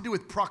lot to do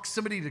with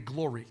proximity to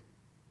glory.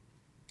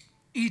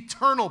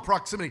 Eternal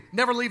proximity.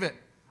 Never leave it.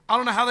 I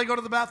don't know how they go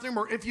to the bathroom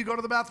or if you go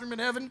to the bathroom in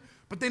heaven,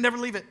 but they never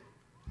leave it.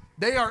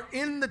 They are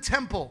in the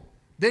temple.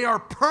 They are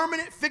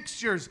permanent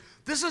fixtures.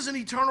 This is an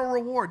eternal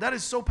reward. That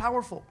is so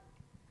powerful.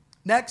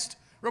 Next,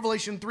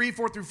 Revelation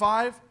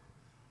 3:4-5.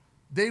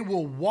 They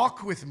will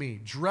walk with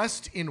me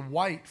dressed in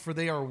white, for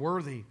they are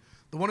worthy.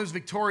 The one who's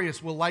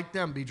victorious will, like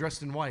them, be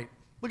dressed in white.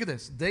 Look at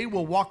this. They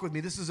will walk with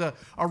me. This is a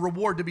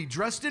reward to be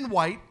dressed in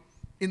white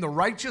in the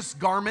righteous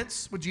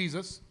garments with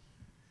Jesus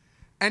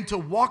and to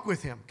walk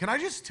with him. Can I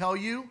just tell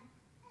you,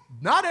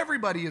 not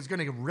everybody is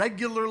going to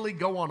regularly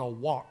go on a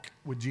walk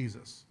with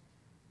Jesus.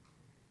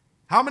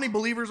 How many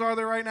believers are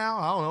there right now?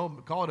 I don't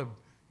know, call it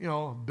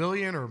a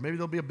billion, or maybe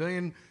there'll be a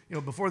billion,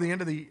 before the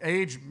end of the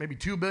age, maybe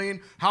 2 billion.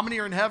 How many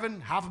are in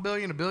heaven? 500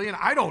 million, 1 billion?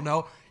 I don't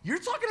know. You're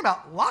talking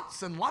about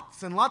lots and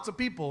lots and lots of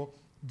people.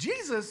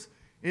 Jesus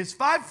is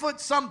 5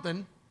 foot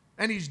something,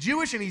 and he's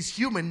Jewish and he's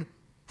human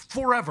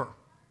forever.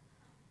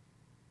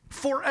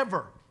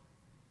 Forever.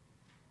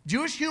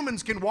 Jewish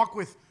humans can walk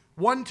with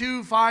 1,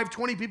 2, 5,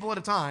 20 people at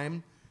a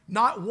time,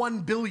 not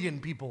 1 billion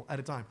people at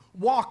a time.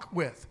 Walk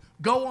with.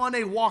 Go on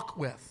a walk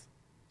with.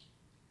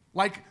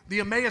 Like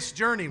the Emmaus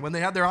journey, when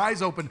they had their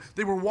eyes open,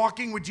 they were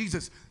walking with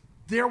Jesus.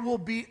 There will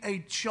be a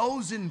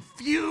chosen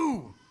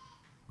few,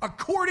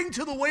 according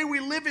to the way we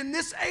live in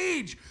this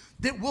age,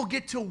 that will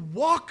get to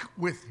walk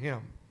with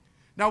him.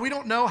 Now, we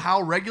don't know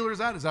how regular is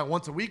that. Is that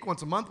once a week,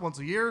 once a month, once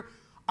a year?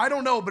 I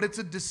don't know, but it's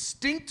a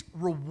distinct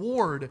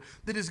reward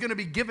that is going to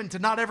be given to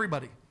not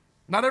everybody.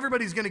 Not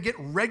everybody's going to get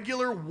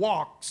regular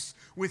walks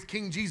with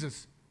King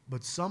Jesus,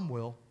 but some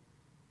will.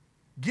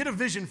 Get a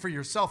vision for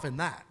yourself in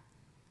that.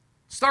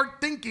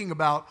 Start thinking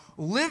about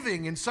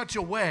living in such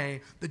a way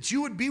that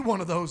you would be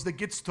one of those that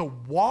gets to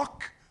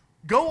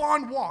go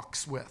on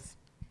walks with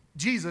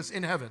Jesus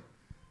in heaven.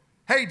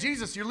 Hey,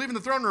 Jesus, you're leaving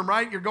the throne room,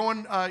 right? You're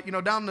going,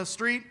 down the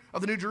street of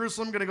the New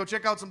Jerusalem, going to go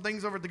check out some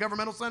things over at the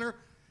governmental center.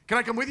 Can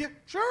I come with you?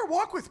 Sure,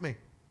 walk with me.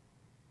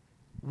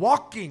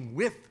 Walking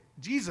with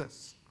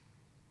Jesus.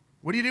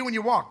 What do you do when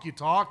you walk? You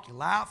talk, you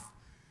laugh,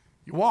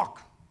 you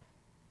walk.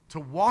 To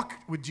walk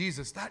with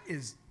Jesus, that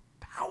is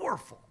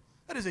powerful.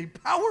 That is a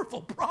powerful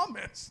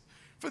promise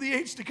for the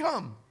age to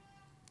come.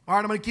 All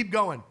right, I'm going to keep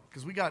going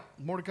because we got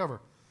more to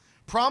cover.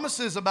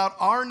 Promises about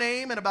our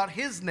name and about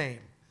his name.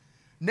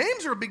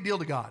 Names are a big deal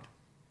to God.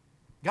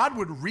 God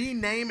would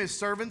rename his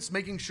servants,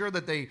 making sure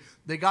that they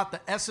got the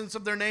essence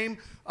of their name.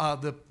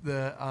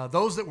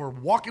 Those that were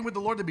walking with the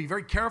Lord to be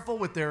very careful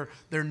with their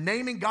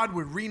naming. God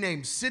would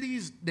rename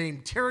cities,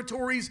 name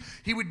territories.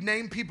 He would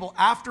name people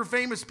after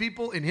famous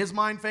people, in his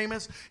mind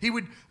famous.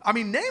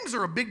 Names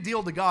are a big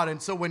deal to God.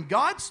 And so when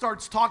God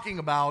starts talking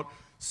about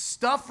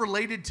stuff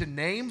related to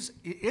names,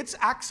 it's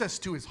access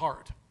to his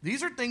heart.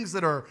 These are things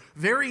that are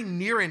very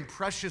near and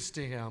precious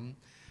to him,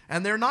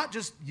 and they're not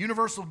just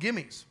universal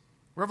gimmies.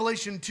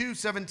 Revelation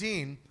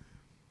 2:17,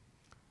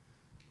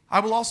 I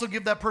will also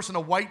give that person a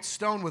white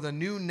stone with a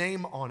new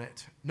name on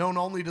it, known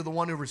only to the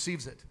one who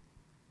receives it.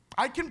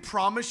 I can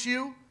promise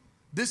you,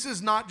 this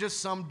is not just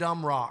some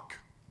dumb rock.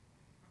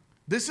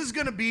 This is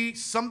going to be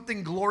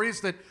something glorious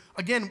that,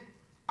 again,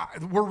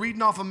 we're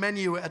reading off a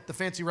menu at the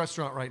fancy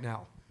restaurant right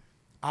now.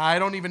 I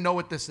don't even know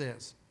what this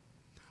is.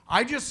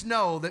 I just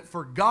know that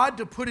for God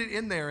to put it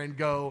in there and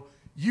go,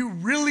 you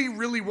really,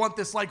 really want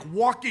this, like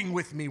walking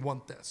with me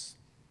want this.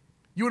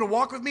 You want to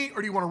walk with me,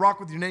 or do you want to rock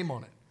with your name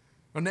on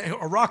it?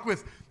 Or rock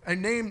with a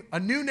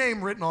new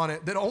name written on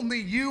it that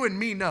only you and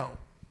me know.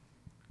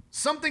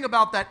 Something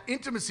about that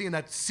intimacy and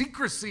that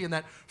secrecy and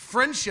that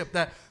friendship,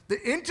 that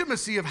the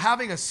intimacy of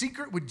having a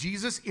secret with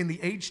Jesus in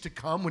the age to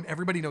come when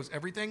everybody knows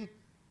everything.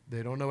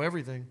 They don't know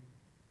everything.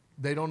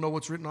 They don't know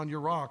what's written on your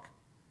rock.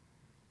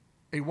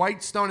 A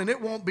white stone, and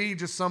it won't be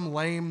just some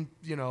lame,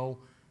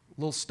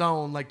 little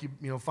stone like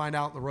you find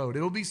out in the road.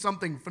 It'll be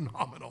something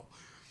phenomenal.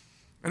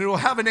 And it will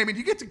have a name, and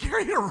you get to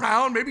carry it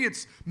around. Maybe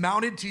it's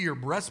mounted to your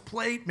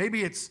breastplate.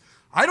 Maybe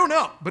I don't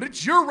know, but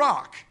it's your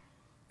rock.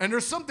 And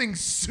there's something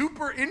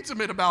super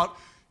intimate about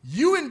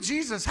you and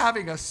Jesus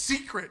having a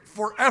secret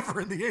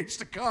forever in the age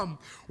to come,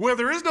 where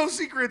there is no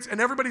secrets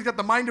and everybody's got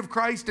the mind of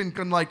Christ and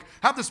can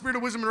have the spirit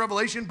of wisdom and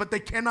revelation, but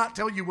they cannot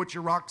tell you what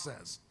your rock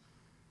says.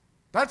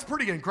 That's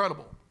pretty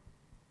incredible.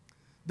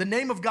 The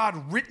name of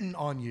God written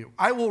on you.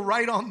 I will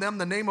write on them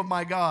the name of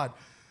my God.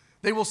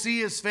 They will see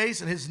his face,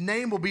 and his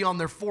name will be on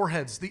their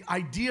foreheads. The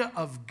idea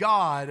of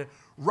God,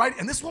 right?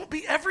 And this won't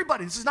be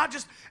everybody. This is not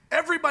just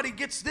everybody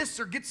gets this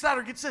or gets that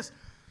or gets this.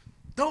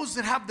 Those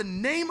that have the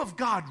name of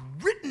God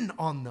written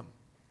on them.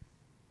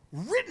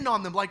 Written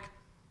on them. Like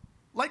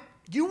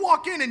you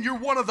walk in and you're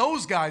one of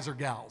those guys or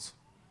gals.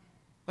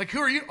 Like, who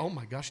are you? Oh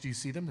my gosh, do you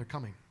see them? They're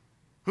coming.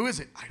 Who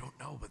is it? I don't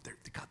know, but they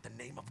got the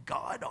name of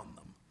God on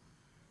them.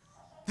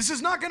 This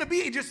is not going to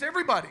be just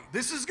everybody.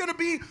 This is going to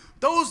be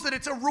those that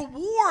it's a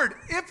reward.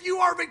 If you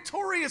are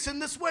victorious in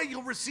this way,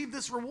 you'll receive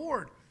this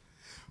reward.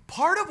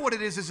 Part of what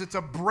it is it's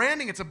a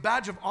branding, it's a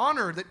badge of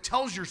honor that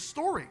tells your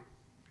story.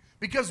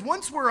 Because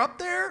once we're up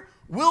there,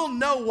 we'll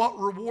know what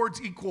rewards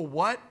equal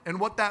what and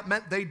what that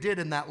meant they did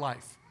in that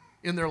life,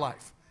 in their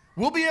life.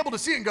 We'll be able to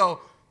see and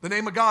go, the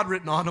name of God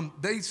written on them.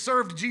 They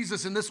served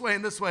Jesus in this way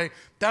and this way.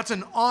 That's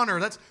an honor.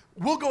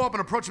 We'll go up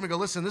and approach him and go,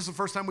 listen, this is the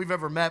first time we've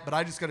ever met, but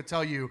I just got to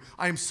tell you,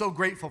 I am so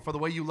grateful for the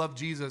way you love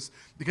Jesus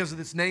because of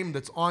this name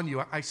that's on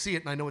you. I see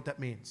it and I know what that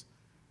means.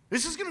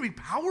 This is going to be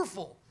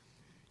powerful.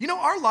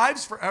 Our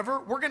lives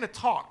forever, we're going to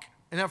talk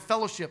and have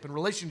fellowship and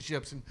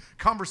relationships and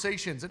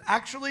conversations. And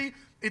actually,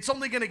 it's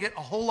only going to get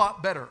a whole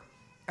lot better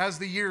as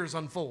the years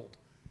unfold.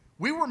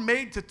 We were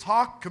made to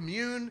talk,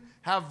 commune,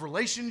 have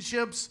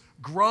relationships,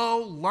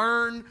 grow,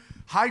 learn,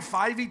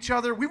 high-five each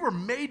other. We were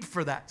made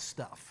for that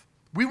stuff.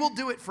 We will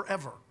do it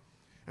forever.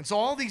 And so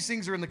all these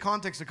things are in the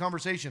context of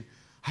conversation.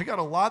 I got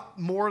a lot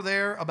more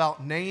there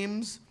about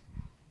names.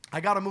 I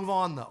got to move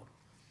on, though.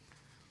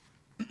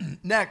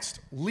 Next,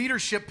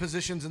 leadership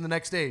positions in the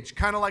next age.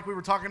 Kind of like we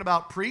were talking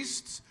about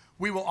priests.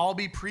 We will all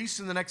be priests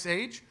in the next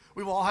age.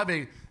 We will all have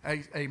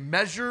a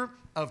measure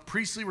of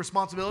priestly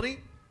responsibility.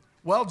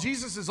 Well,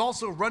 Jesus is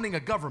also running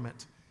a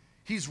government.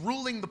 He's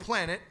ruling the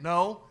planet.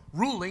 No,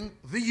 ruling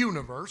the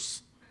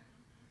universe.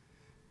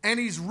 And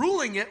he's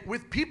ruling it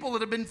with people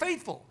that have been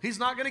faithful. He's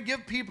not going to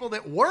give people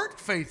that weren't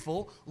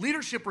faithful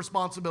leadership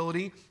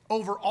responsibility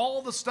over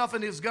all the stuff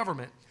in his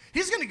government.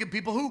 He's going to give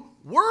people who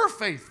were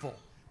faithful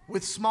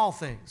with small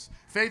things.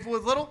 Faithful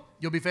with little,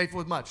 you'll be faithful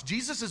with much.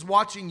 Jesus is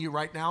watching you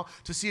right now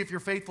to see if you're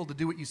faithful to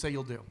do what you say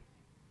you'll do.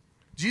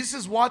 Jesus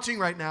is watching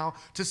right now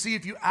to see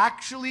if you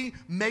actually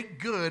make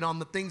good on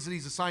the things that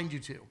he's assigned you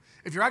to.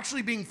 If you're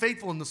actually being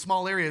faithful in the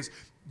small areas,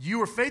 you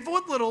are faithful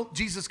with little,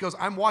 Jesus goes,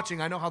 I'm watching,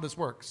 I know how this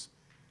works.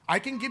 I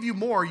can give you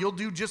more, you'll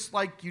do just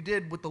like you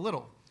did with the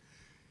little.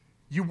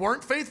 You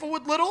weren't faithful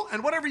with little,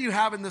 and whatever you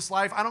have in this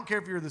life, I don't care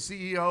if you're the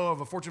CEO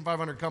of a Fortune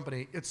 500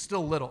 company, it's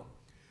still little.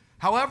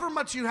 However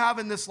much you have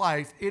in this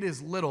life, it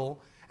is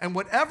little, and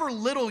whatever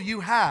little you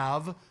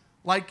have,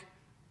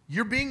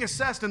 you're being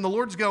assessed, and the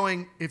Lord's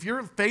going, if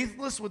you're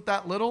faithless with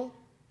that little,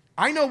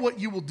 I know what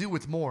you will do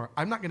with more.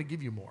 I'm not going to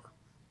give you more.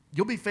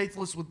 You'll be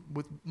faithless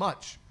with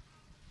much.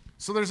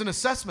 So there's an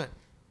assessment.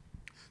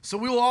 So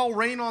we will all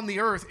reign on the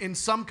earth in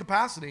some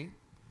capacity,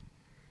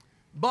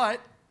 but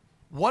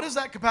what does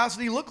that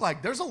capacity look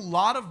like? There's a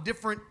lot of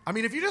different,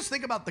 if you just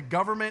think about the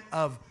government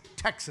of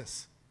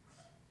Texas,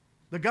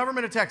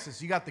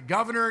 you got the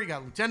governor, you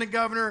got lieutenant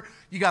governor,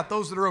 you got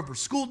those that are over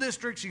school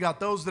districts, you got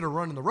those that are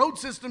running the road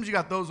systems, you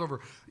got those over,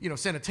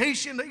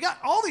 sanitation. You got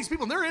all these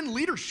people, and they're in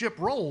leadership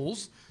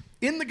roles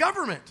in the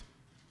government.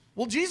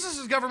 Well,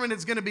 Jesus' government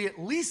is going to be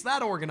at least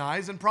that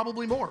organized and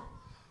probably more.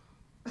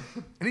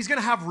 And he's going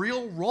to have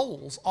real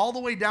roles all the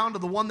way down to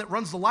the one that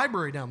runs the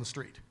library down the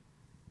street.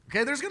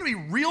 Okay, there's going to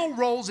be real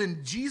roles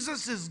in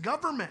Jesus'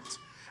 government.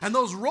 And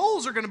those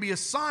roles are going to be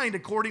assigned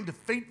according to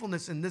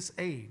faithfulness in this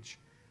age.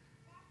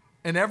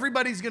 And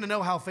everybody's going to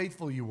know how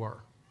faithful you were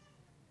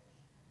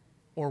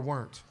or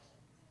weren't.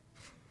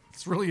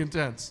 It's really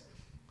intense.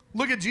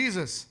 Look at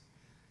Jesus.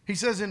 He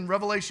says in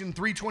Revelation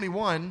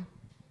 3:21,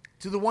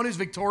 to the one who's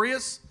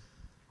victorious,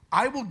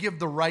 I will give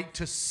the right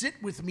to sit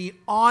with me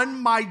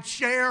on my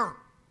chair.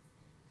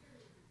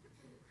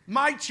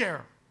 My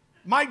chair.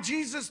 My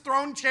Jesus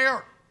throne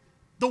chair.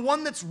 The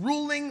one that's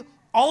ruling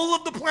all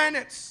of the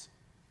planets.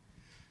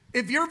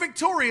 If you're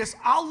victorious,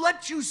 I'll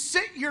let you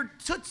sit your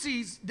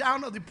tootsies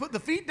down, put the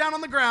feet down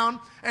on the ground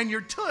and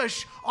your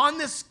tush on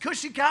this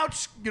cushy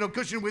couch,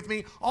 cushion with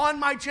me on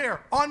my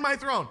chair, on my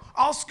throne.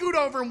 I'll scoot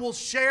over and we'll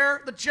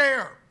share the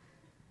chair.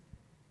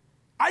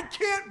 I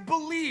can't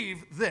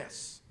believe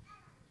this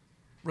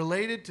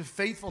related to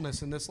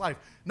faithfulness in this life.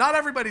 Not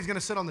everybody's going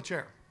to sit on the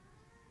chair.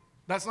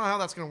 That's not how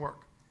that's going to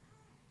work.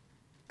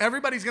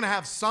 Everybody's going to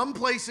have some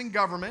place in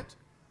government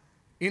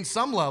in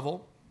some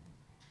level.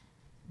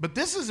 But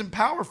this is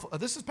powerful.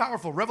 This is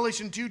powerful.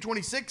 Revelation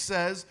 2:26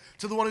 says,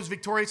 to the one who's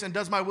victorious and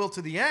does my will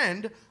to the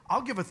end,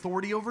 I'll give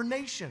authority over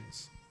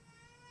nations.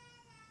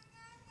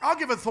 I'll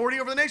give authority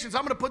over the nations.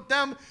 I'm going to put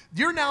them,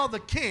 you're now the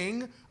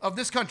king of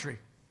this country.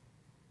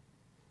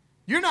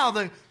 You're now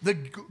the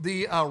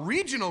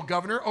regional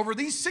governor over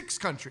these 6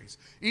 countries.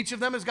 Each of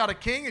them has got a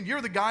king, and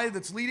you're the guy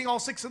that's leading all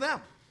 6 of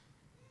them.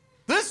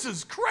 This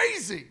is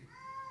crazy.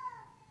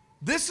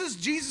 This is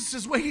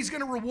Jesus' way he's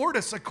going to reward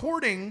us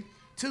according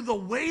to the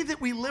way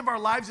that we live our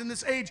lives in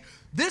this age.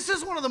 This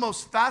is one of the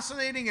most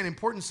fascinating and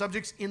important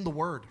subjects in the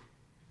Word.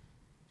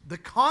 The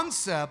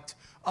concept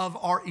of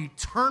our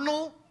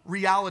eternal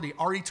reality,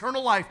 our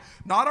eternal life,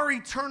 not our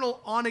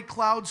eternal on a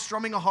cloud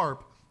strumming a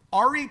harp,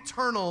 our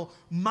eternal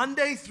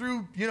Monday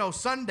through,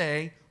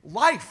 Sunday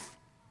life,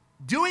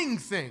 doing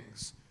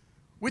things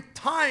with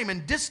time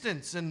and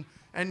distance and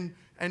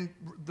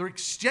the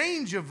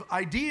exchange of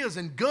ideas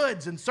and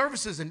goods and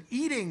services and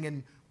eating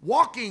and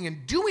walking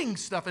and doing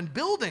stuff and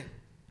building.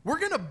 We're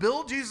going to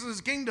build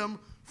Jesus' kingdom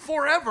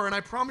forever, and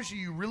I promise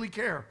you really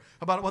care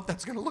about what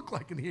that's going to look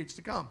like in the age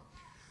to come.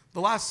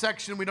 The last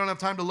section we don't have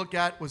time to look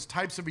at was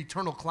types of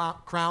eternal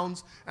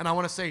crowns, and I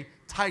want to say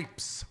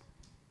types.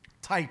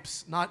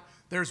 Types, not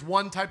there's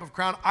one type of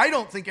crown. I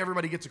don't think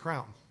everybody gets a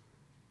crown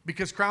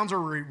because crowns are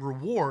a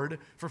reward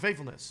for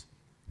faithfulness.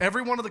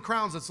 Every one of the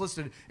crowns that's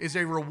listed is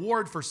a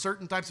reward for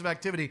certain types of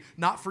activity,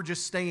 not for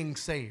just staying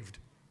saved.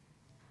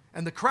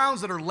 And the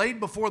crowns that are laid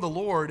before the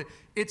Lord,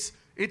 it's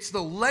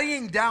the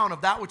laying down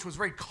of that which was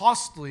very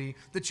costly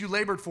that you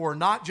labored for,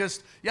 not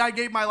just, I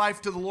gave my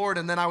life to the Lord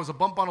and then I was a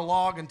bump on a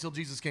log until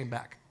Jesus came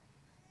back.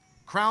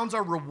 Crowns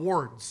are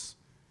rewards.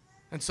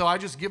 And so I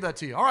just give that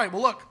to you. All right,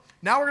 well, look,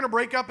 now we're going to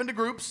break up into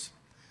groups.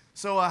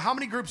 So how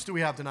many groups do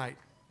we have tonight?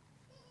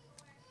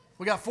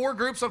 We got 4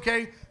 groups,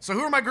 okay. So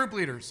who are my group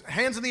leaders?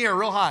 Hands in the air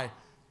real high.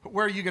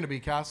 Where are you going to be,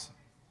 Cass?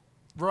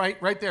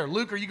 Right there.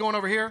 Luke, are you going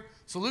over here?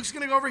 So Luke's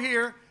going to go over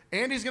here.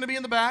 Andy's going to be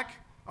in the back.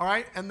 All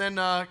right, and then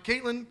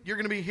Caitlin, you're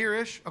going to be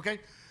here-ish, okay?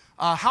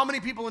 How many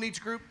people in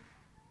each group?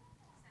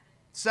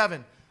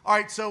 7. All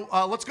right, so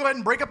let's go ahead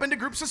and break up into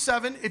groups of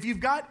 7. If you've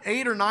got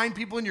 8 or 9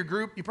 people in your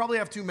group, you probably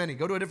have too many.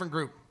 Go to a different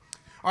group.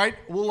 All right,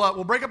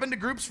 we'll break up into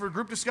groups for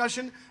group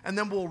discussion, and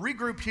then we'll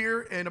regroup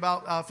here in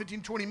about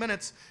 15, 20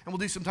 minutes, and we'll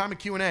do some time of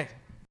Q&A.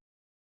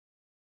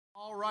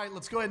 All right,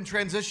 let's go ahead and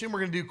transition. We're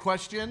going to do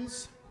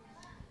questions.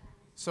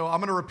 So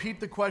I'm going to repeat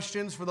the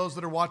questions for those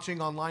that are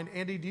watching online.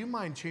 Andy, do you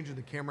mind changing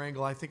the camera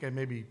angle? I think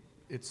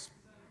it's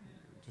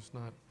just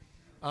not.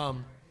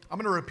 I'm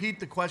going to repeat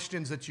the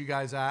questions that you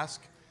guys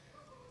ask.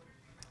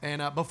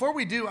 And before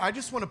we do, I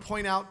just want to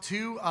point out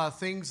 2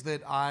 things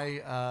that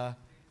I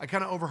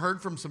kind of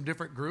overheard from some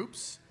different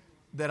groups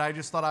that I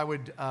just thought I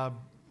would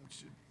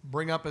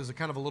bring up as a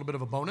kind of a little bit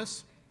of a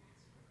bonus.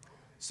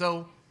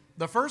 So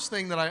the first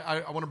thing that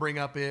I want to bring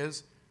up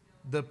is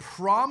the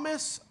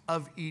promise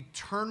of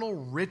eternal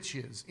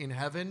riches in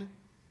heaven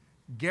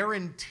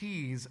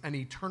guarantees an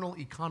eternal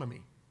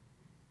economy.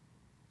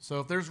 So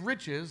if there's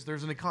riches,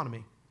 there's an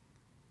economy.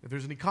 If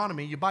there's an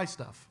economy, you buy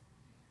stuff.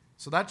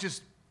 So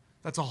that's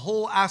a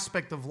whole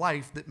aspect of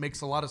life that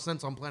makes a lot of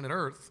sense on planet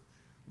Earth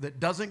that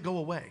doesn't go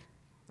away.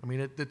 I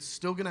mean, it's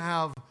still going to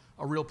have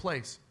a real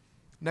place.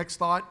 Next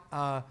thought,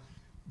 one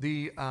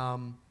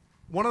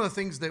of the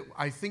things that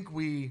I think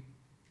we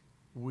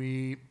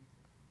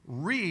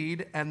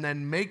read and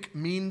then make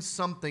mean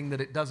something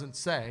that it doesn't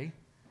say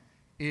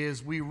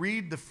is we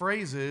read the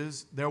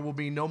phrases, there will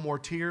be no more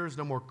tears,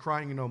 no more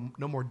crying,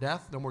 no more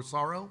death, no more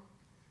sorrow.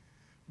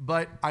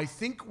 But I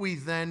think we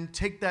then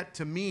take that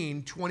to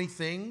mean 20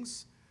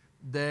 things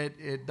that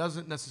it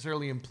doesn't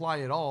necessarily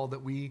imply at all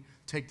that we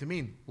take to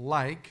mean.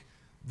 Like,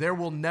 there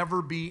will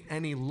never be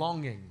any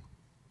longing.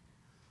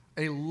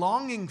 A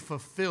longing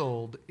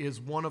fulfilled is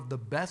one of the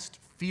best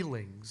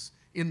feelings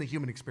in the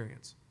human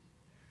experience.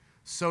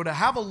 So to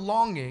have a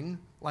longing,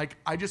 like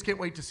I just can't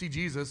wait to see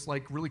Jesus,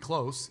 like really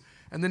close,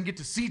 and then get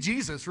to see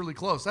Jesus really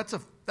close, that's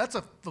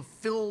a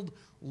fulfilled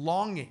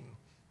longing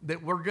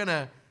that we're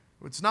gonna.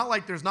 It's not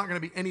like there's not going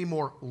to be any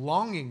more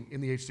longing in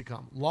the age to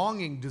come.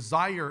 Longing,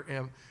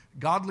 desire,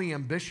 godly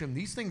ambition,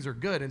 these things are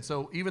good. And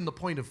so even the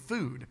point of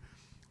food,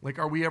 like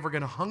are we ever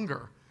going to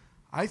hunger?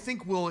 I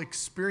think we'll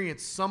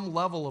experience some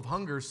level of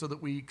hunger so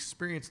that we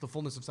experience the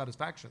fullness of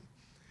satisfaction.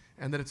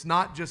 And that it's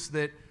not just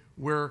that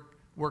we're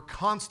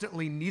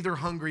constantly neither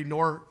hungry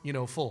nor,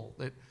 full.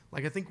 That,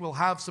 like, I think we'll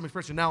have some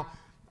expression. Now,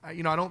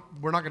 we're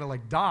not going to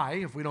like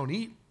die if we don't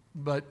eat,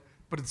 but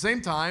at the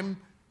same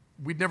time,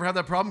 we'd never have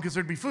that problem because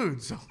there'd be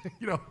food. So,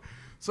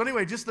 So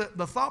anyway, just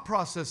the thought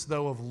process,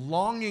 though, of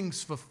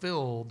longings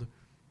fulfilled,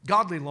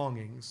 godly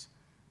longings,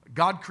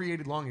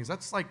 God-created longings,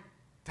 that's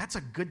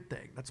a good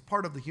thing. That's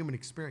part of the human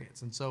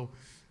experience. And so,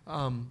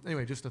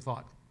 anyway, just a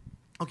thought.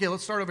 Okay,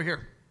 let's start over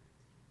here.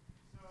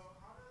 So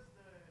how does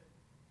the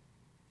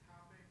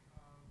topic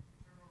of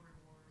eternal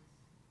rewards,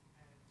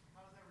 and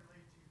how does that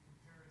relate to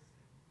comparison?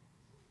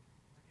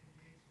 Like in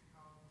the age to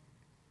come,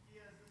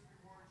 he has this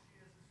reward, she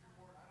has this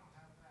reward, I don't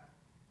have that.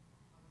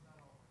 How does that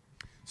all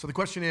work? So the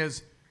question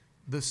is,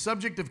 the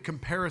subject of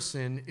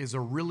comparison is a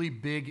really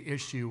big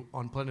issue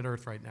on planet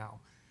Earth right now.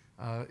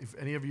 If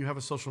any of you have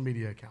a social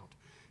media account,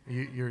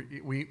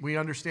 we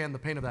understand the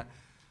pain of that.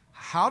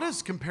 How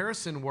does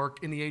comparison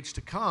work in the age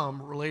to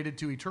come related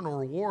to eternal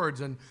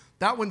rewards? And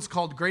that one's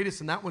called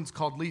greatest and that one's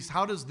called least.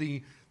 How does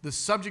the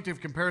subject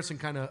of comparison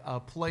kind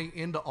of play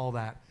into all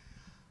that?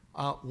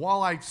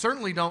 While I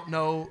certainly don't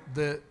know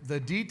the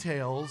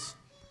details,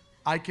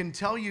 I can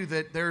tell you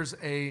that there's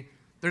a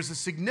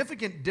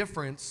significant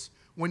difference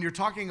when you're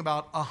talking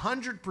about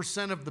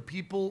 100% of the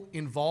people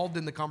involved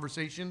in the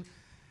conversation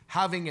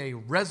having a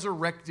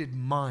resurrected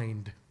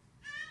mind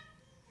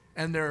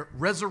and their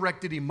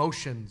resurrected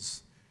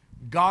emotions,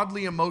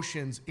 godly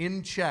emotions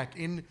in check,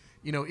 in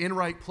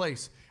right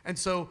place. And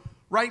so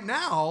right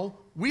now,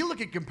 we look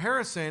at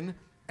comparison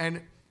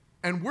and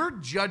we're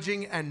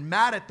judging and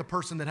mad at the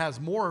person that has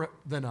more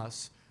than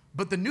us.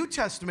 But the New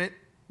Testament,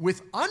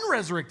 with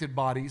unresurrected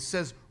bodies,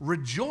 says,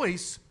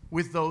 rejoice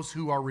with those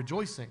who are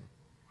rejoicing.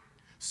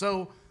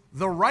 So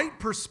the right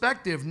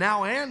perspective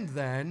now and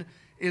then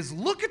is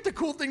look at the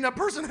cool thing that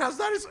person has.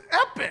 That is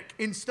epic.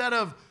 Instead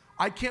of,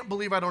 I can't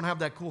believe I don't have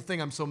that cool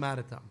thing. I'm so mad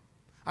at them.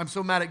 I'm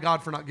so mad at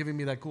God for not giving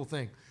me that cool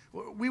thing.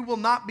 We will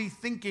not be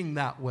thinking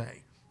that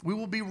way. We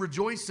will be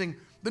rejoicing.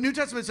 The New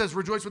Testament says,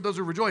 rejoice with those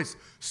who rejoice.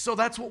 So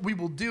that's what we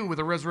will do with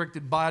a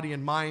resurrected body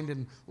and mind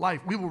and life.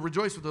 We will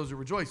rejoice with those who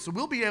rejoice. So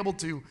we'll be able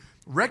to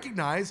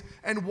recognize,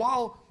 and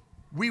while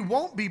we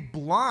won't be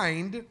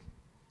blind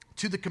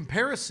to the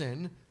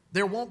comparison,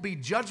 there won't be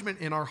judgment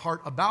in our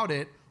heart about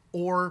it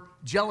or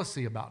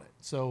jealousy about it.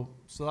 So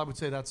I would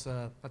say that's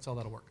how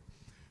that'll work,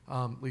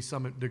 at least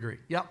some degree.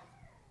 Yep.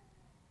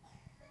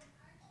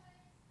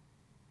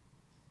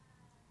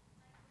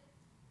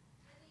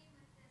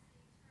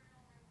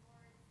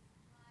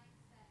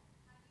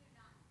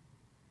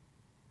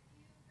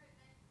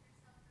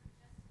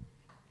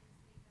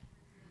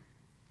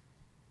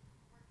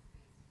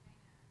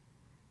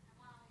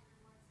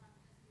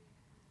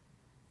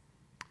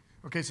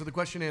 Okay, so the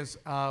question is,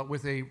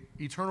 with a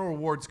eternal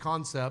rewards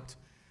concept,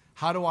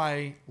 how do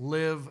I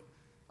live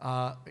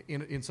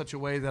in such a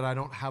way that I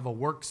don't have a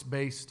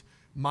works-based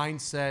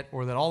mindset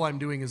or that all I'm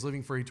doing is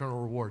living for eternal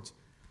rewards?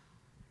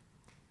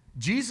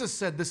 Jesus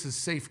said this is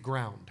safe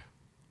ground.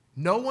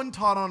 No one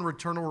taught on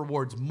eternal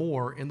rewards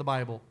more in the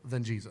Bible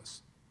than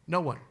Jesus.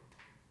 No one.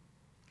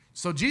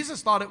 So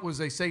Jesus thought it was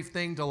a safe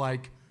thing to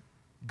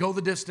go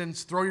the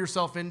distance, throw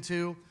yourself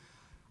into.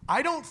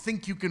 I don't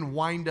think you can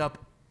wind up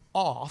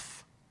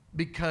off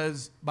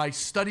because by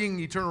studying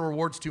eternal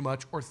rewards too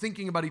much or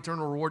thinking about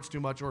eternal rewards too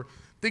much or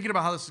thinking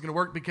about how this is going to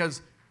work,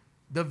 because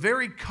the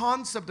very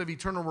concept of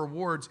eternal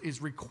rewards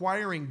is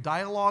requiring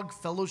dialogue,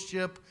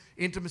 fellowship,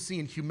 intimacy,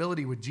 and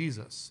humility with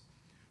Jesus.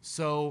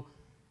 So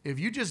if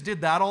you just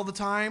did that all the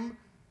time,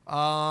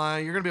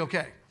 you're going to be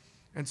okay.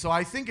 And so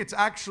I think it's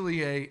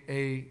actually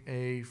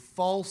a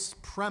false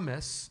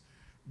premise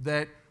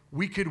that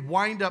we could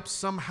wind up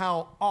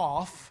somehow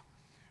off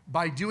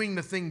by doing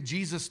the thing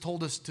Jesus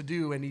told us to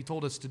do, and he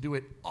told us to do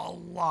it a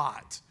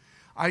lot.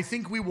 I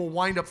think we will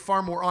wind up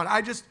far more on.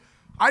 I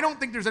don't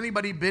think there's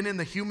anybody been in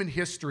the human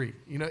history,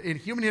 in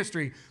human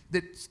history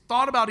that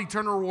thought about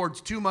eternal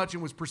rewards too much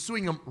and was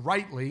pursuing them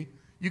rightly.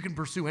 You can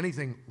pursue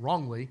anything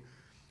wrongly,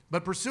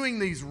 but pursuing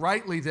these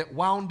rightly that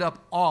wound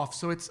up off.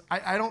 So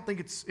I don't think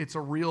it's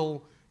a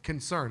real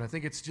concern. I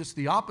think it's just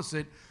the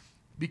opposite,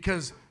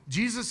 because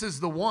Jesus is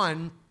the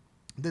one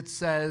that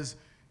says,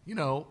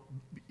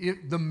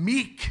 the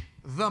meek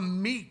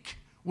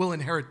will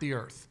inherit the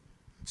earth.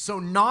 So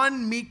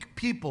non-meek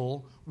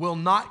people will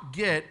not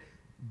get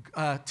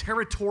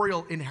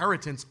territorial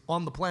inheritance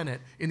on the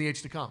planet in the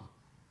age to come.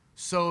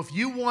 So if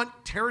you want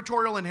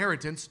territorial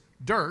inheritance,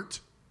 dirt,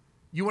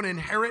 you want to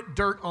inherit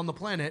dirt on the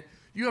planet,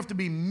 you have to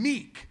be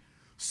meek.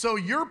 So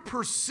your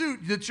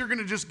pursuit that you're going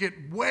to just get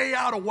way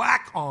out of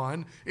whack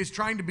on is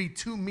trying to be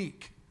too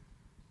meek.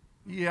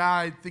 Yeah,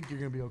 I think you're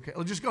going to be okay.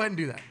 Well, just go ahead and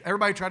do that.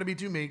 Everybody try to be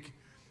too meek.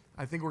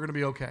 I think we're going to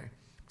be okay.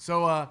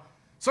 So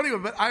anyway,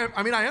 but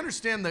I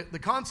understand the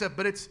concept,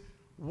 but it's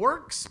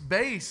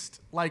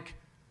works-based. Like,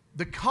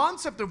 the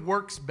concept of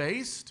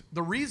works-based,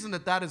 the reason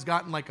that has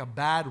gotten like a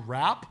bad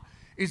rap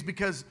is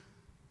because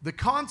the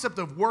concept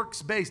of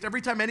works-based, every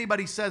time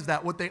anybody says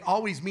that, what they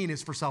always mean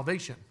is for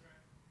salvation.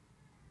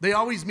 They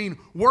always mean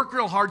work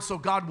real hard so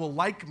God will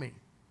like me.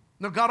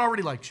 No, God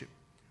already likes you.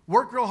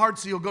 Work real hard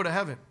so you'll go to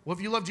heaven. Well,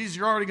 if you love Jesus,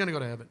 you're already going to go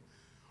to heaven.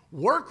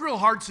 Work real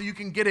hard so you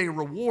can get a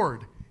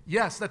reward.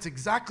 Yes, that's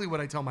exactly what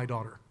I tell my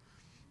daughter.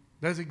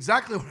 That's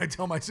exactly what I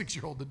tell my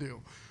 6-year-old to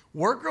do.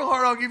 Work real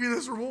hard, I'll give you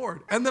this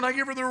reward. And then I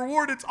give her the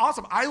reward. It's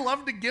awesome. I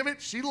love to give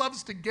it. She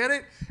loves to get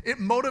it. It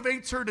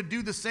motivates her to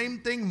do the same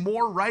thing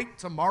more right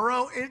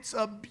tomorrow. It's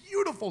a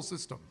beautiful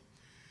system.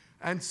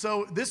 And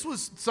so this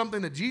was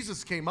something that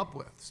Jesus came up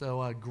with.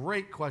 So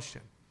great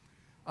question.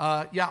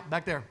 Yeah,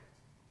 back there.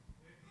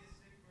 Would it be a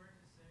sick word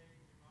to say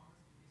your mom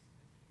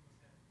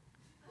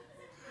is the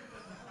least in the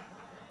kingdom of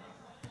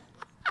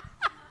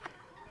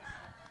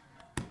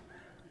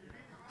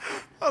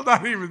heaven? I'm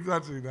not even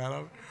touching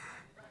that.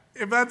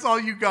 If that's all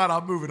you got,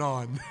 I'm moving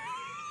on.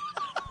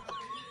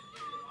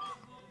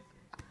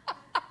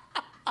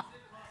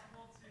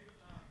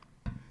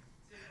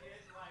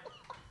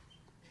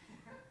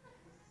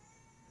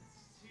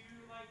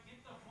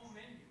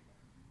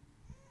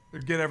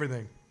 Get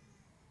everything.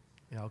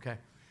 Yeah, okay.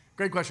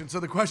 Great question. So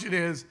the question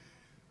is,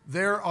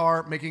 there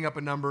are, making up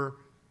a number,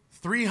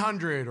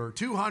 300 or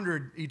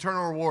 200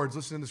 eternal rewards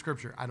listed in the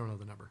scripture. I don't know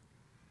the number.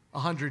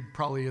 100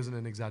 probably isn't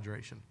an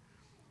exaggeration.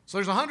 So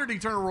there's 100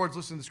 eternal rewards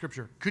listed in the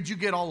scripture. Could you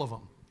get all of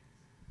them?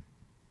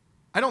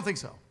 I don't think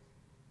so.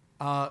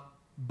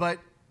 But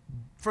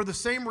for the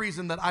same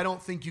reason that I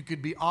don't think you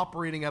could be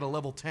operating at a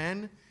level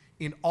 10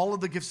 in all of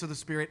the gifts of the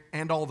Spirit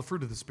and all the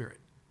fruit of the Spirit.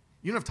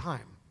 You don't have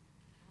time.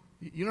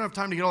 You don't have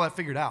time to get all that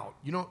figured out.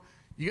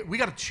 We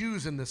got to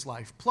choose in this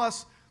life.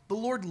 Plus, the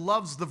Lord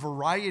loves the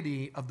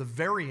variety of the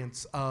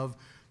variance of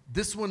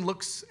this one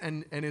looks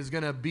and is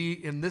going to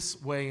be in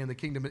this way in the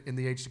kingdom in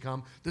the age to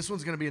come. This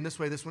one's going to be in this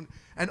way, this one.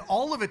 And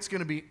all of it's going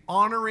to be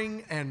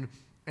honoring and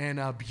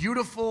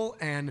beautiful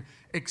and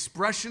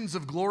expressions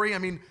of glory. I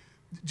mean,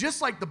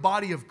 just like the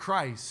body of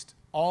Christ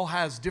all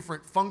has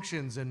different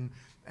functions and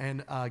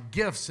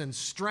gifts and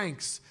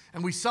strengths,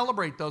 and we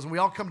celebrate those, and we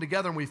all come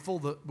together and we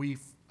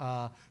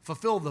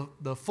fulfill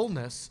the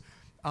fullness.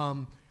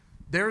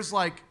 There's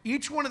like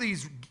each one of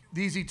these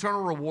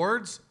eternal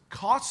rewards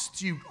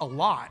costs you a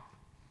lot,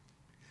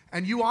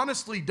 and you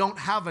honestly don't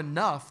have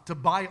enough to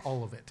buy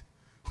all of it.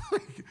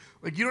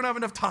 Like you don't have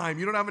enough time,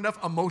 you don't have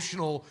enough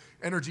emotional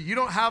energy, you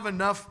don't have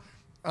enough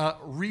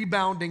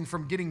rebounding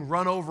from getting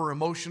run over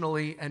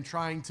emotionally and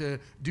trying to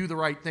do the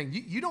right thing.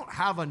 You don't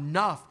have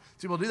enough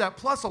to be able to do that.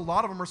 Plus, a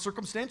lot of them are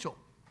circumstantial.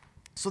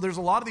 So there's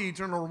a lot of the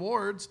eternal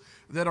rewards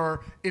that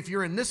are, if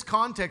you're in this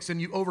context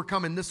and you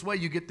overcome in this way,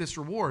 you get this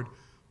reward.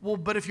 Well,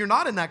 but if you're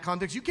not in that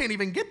context, you can't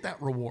even get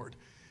that reward.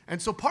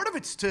 And so part of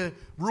it's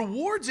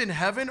rewards in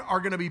heaven are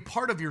going to be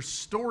part of your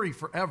story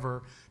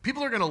forever.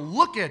 People are going to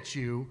look at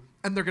you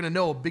and they're going to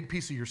know a big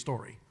piece of your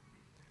story.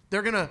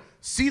 They're going to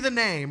see the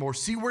name or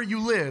see where you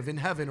live in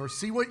heaven or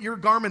see what your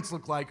garments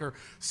look like or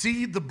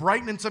see the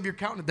brightness of your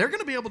countenance. They're going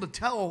to be able to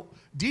tell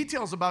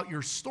details about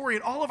your story,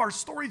 and all of our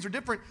stories are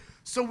different.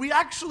 So we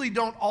actually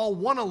don't all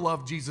want to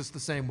love Jesus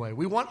the same way.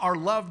 We want our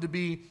love to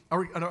be a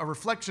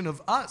reflection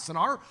of us and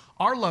our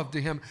love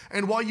to him.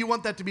 And while you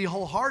want that to be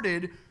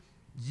wholehearted,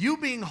 you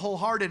being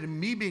wholehearted and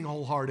me being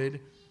wholehearted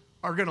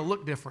are going to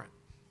look different.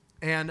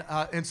 And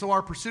so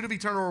our pursuit of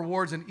eternal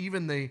rewards and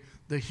even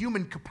the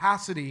human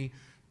capacity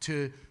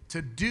to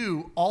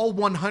do all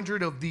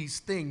 100 of these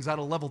things at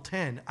a level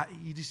 10,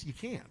 you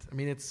can't. I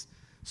mean,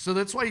 so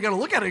that's why you got to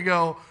look at it and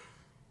go,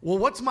 well,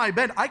 what's my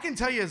bet? I can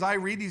tell you as I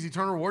read these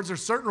eternal rewards,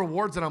 there's certain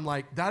rewards that I'm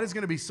like, that is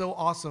going to be so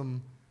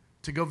awesome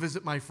to go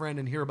visit my friend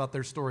and hear about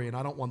their story, and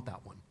I don't want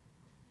that one.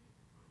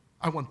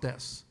 I want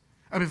this.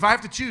 I mean, if I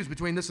have to choose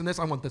between this and this,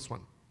 I want this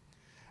one.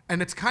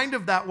 And it's kind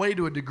of that way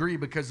to a degree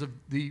because of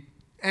the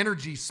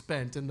energy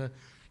spent and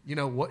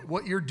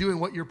what you're doing,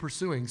 what you're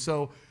pursuing.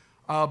 So,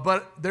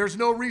 but there's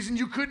no reason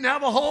you couldn't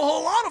have a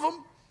whole lot of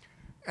them.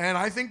 And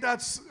I think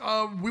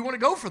we want to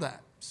go for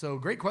that. So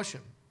great question.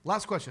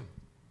 Last question.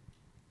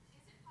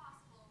 Is it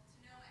possible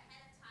to know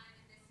ahead of time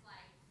in this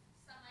life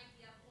some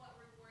idea of what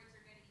rewards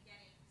you're going to be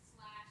getting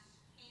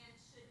 / and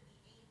should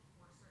we aim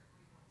for certain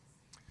rewards?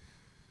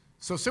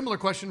 So similar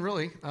question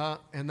really,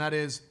 and that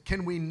is,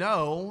 can we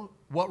know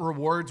what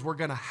rewards we're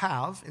going to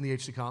have in the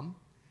age to come?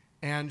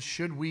 And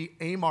should we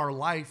aim our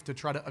life to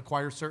try to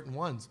acquire certain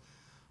ones?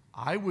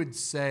 I would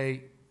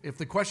say, if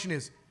the question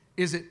is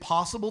it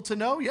possible to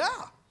know?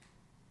 Yeah.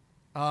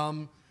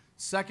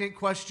 Second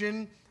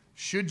question,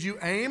 should you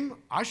aim?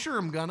 I sure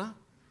am gonna.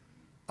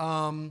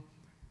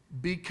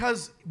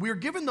 because we're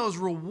given those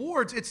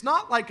rewards. It's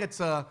not like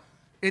the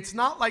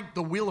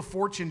Wheel of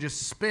Fortune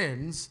just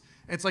spins.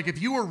 It's like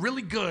if you were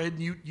really good,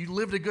 you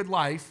lived a good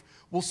life,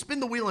 we'll spin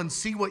the wheel and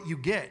see what you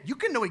get. You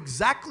can know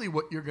exactly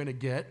what you're going to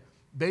get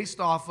based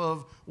off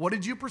of what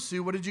did you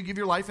pursue, what did you give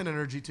your life and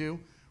energy to.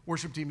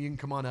 Worship team, you can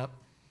come on up.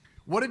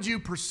 What did you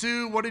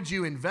pursue? What did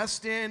you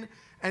invest in?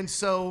 And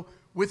so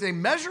with a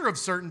measure of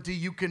certainty,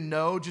 you can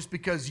know just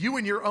because you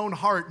in your own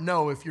heart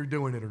know if you're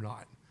doing it or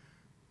not.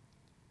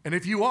 And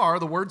if you are,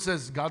 the word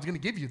says God's going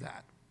to give you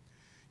that.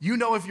 You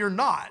know if you're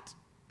not,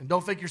 and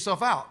don't fake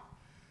yourself out.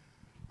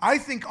 I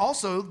think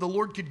also the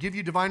Lord could give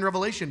you divine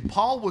revelation.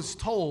 Paul was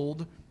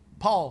told,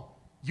 Paul,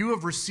 you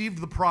have received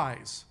the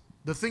prize,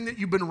 the thing that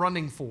you've been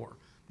running for,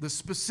 the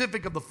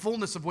specific of the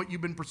fullness of what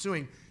you've been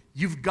pursuing.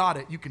 You've got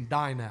it. You can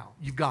die now.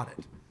 You've got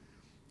it.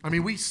 I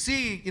mean, we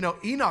see,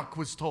 Enoch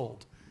was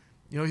told,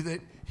 that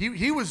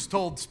he was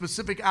told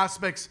specific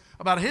aspects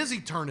about his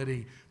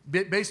eternity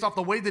based off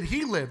the way that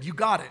he lived. You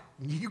got it.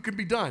 You can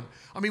be done.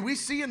 I mean, we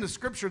see in the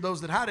scripture those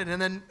that had it. And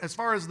then as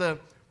far as the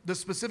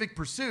specific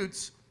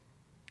pursuits,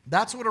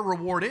 that's what a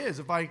reward is.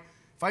 If I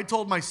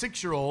told my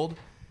 6-year-old,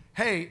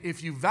 hey,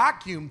 if you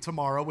vacuum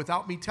tomorrow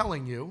without me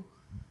telling you,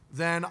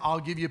 then I'll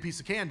give you a piece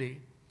of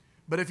candy.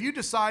 But if you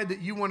decide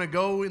that you want to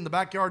go in the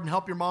backyard and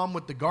help your mom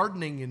with the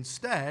gardening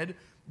instead,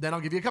 then I'll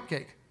give you a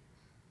cupcake.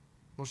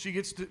 Well,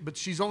 but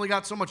she's only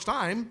got so much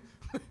time,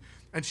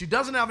 and she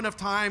doesn't have enough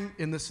time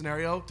in this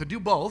scenario to do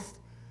both.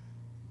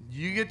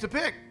 You get to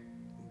pick,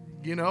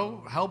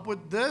 help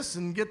with this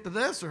and get to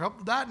this, or help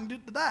with that and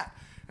get to that.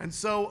 And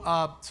so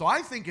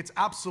I think it's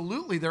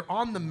absolutely, they're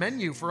on the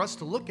menu for us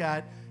to look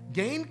at,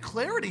 gain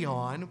clarity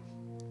on,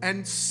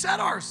 and set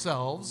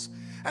ourselves.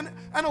 And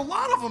a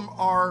lot of them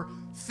are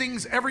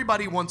things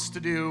everybody wants to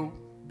do.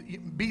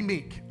 Be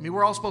meek. I mean,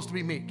 we're all supposed to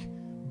be meek.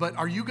 But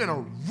are you going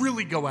to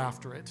really go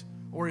after it?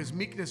 Or is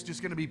meekness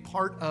just going to be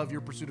part of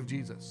your pursuit of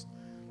Jesus?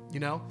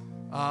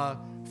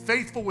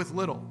 Faithful with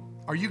little.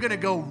 Are you going to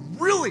go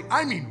really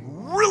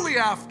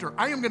after?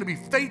 I am going to be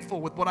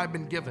faithful with what I've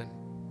been given,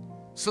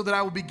 so that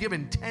I will be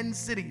given 10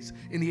 cities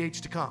in the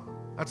age to come.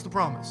 That's the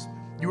promise.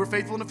 You were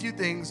faithful in a few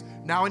things.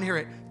 Now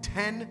inherit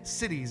 10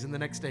 cities in the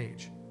next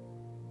age.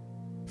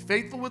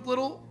 Faithful with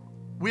little.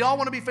 We all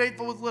want to be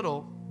faithful with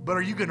little, but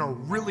are you going to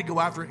really go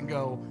after it and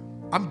go,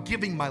 I'm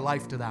giving my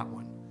life to that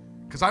one?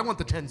 Because I want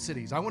the 10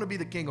 cities. I want to be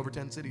the king over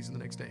 10 cities in the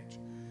next age.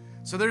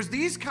 So there's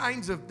these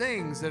kinds of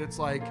things that it's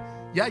like,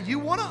 yeah, you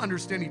want to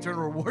understand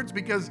eternal rewards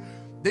because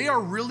they are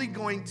really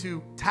going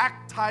to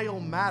tactile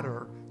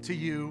matter to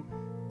you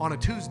on a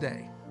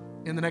Tuesday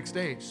in the next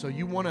age. So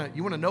you want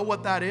to know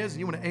what that is, and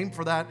you want to aim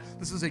for that.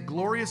 This is a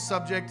glorious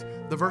subject.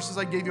 The verses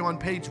I gave you on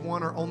page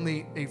 1 are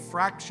only a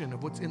fraction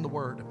of what's in the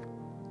Word.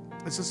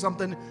 This is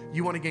something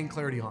you want to gain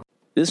clarity on.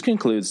 This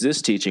concludes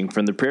this teaching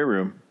from the prayer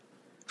room.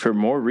 For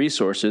more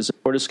resources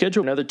or to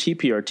schedule another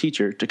TPR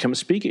teacher to come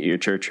speak at your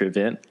church or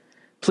event,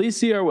 please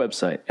see our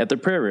website at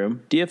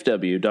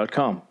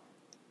theprayerroomdfw.com.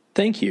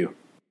 Thank you.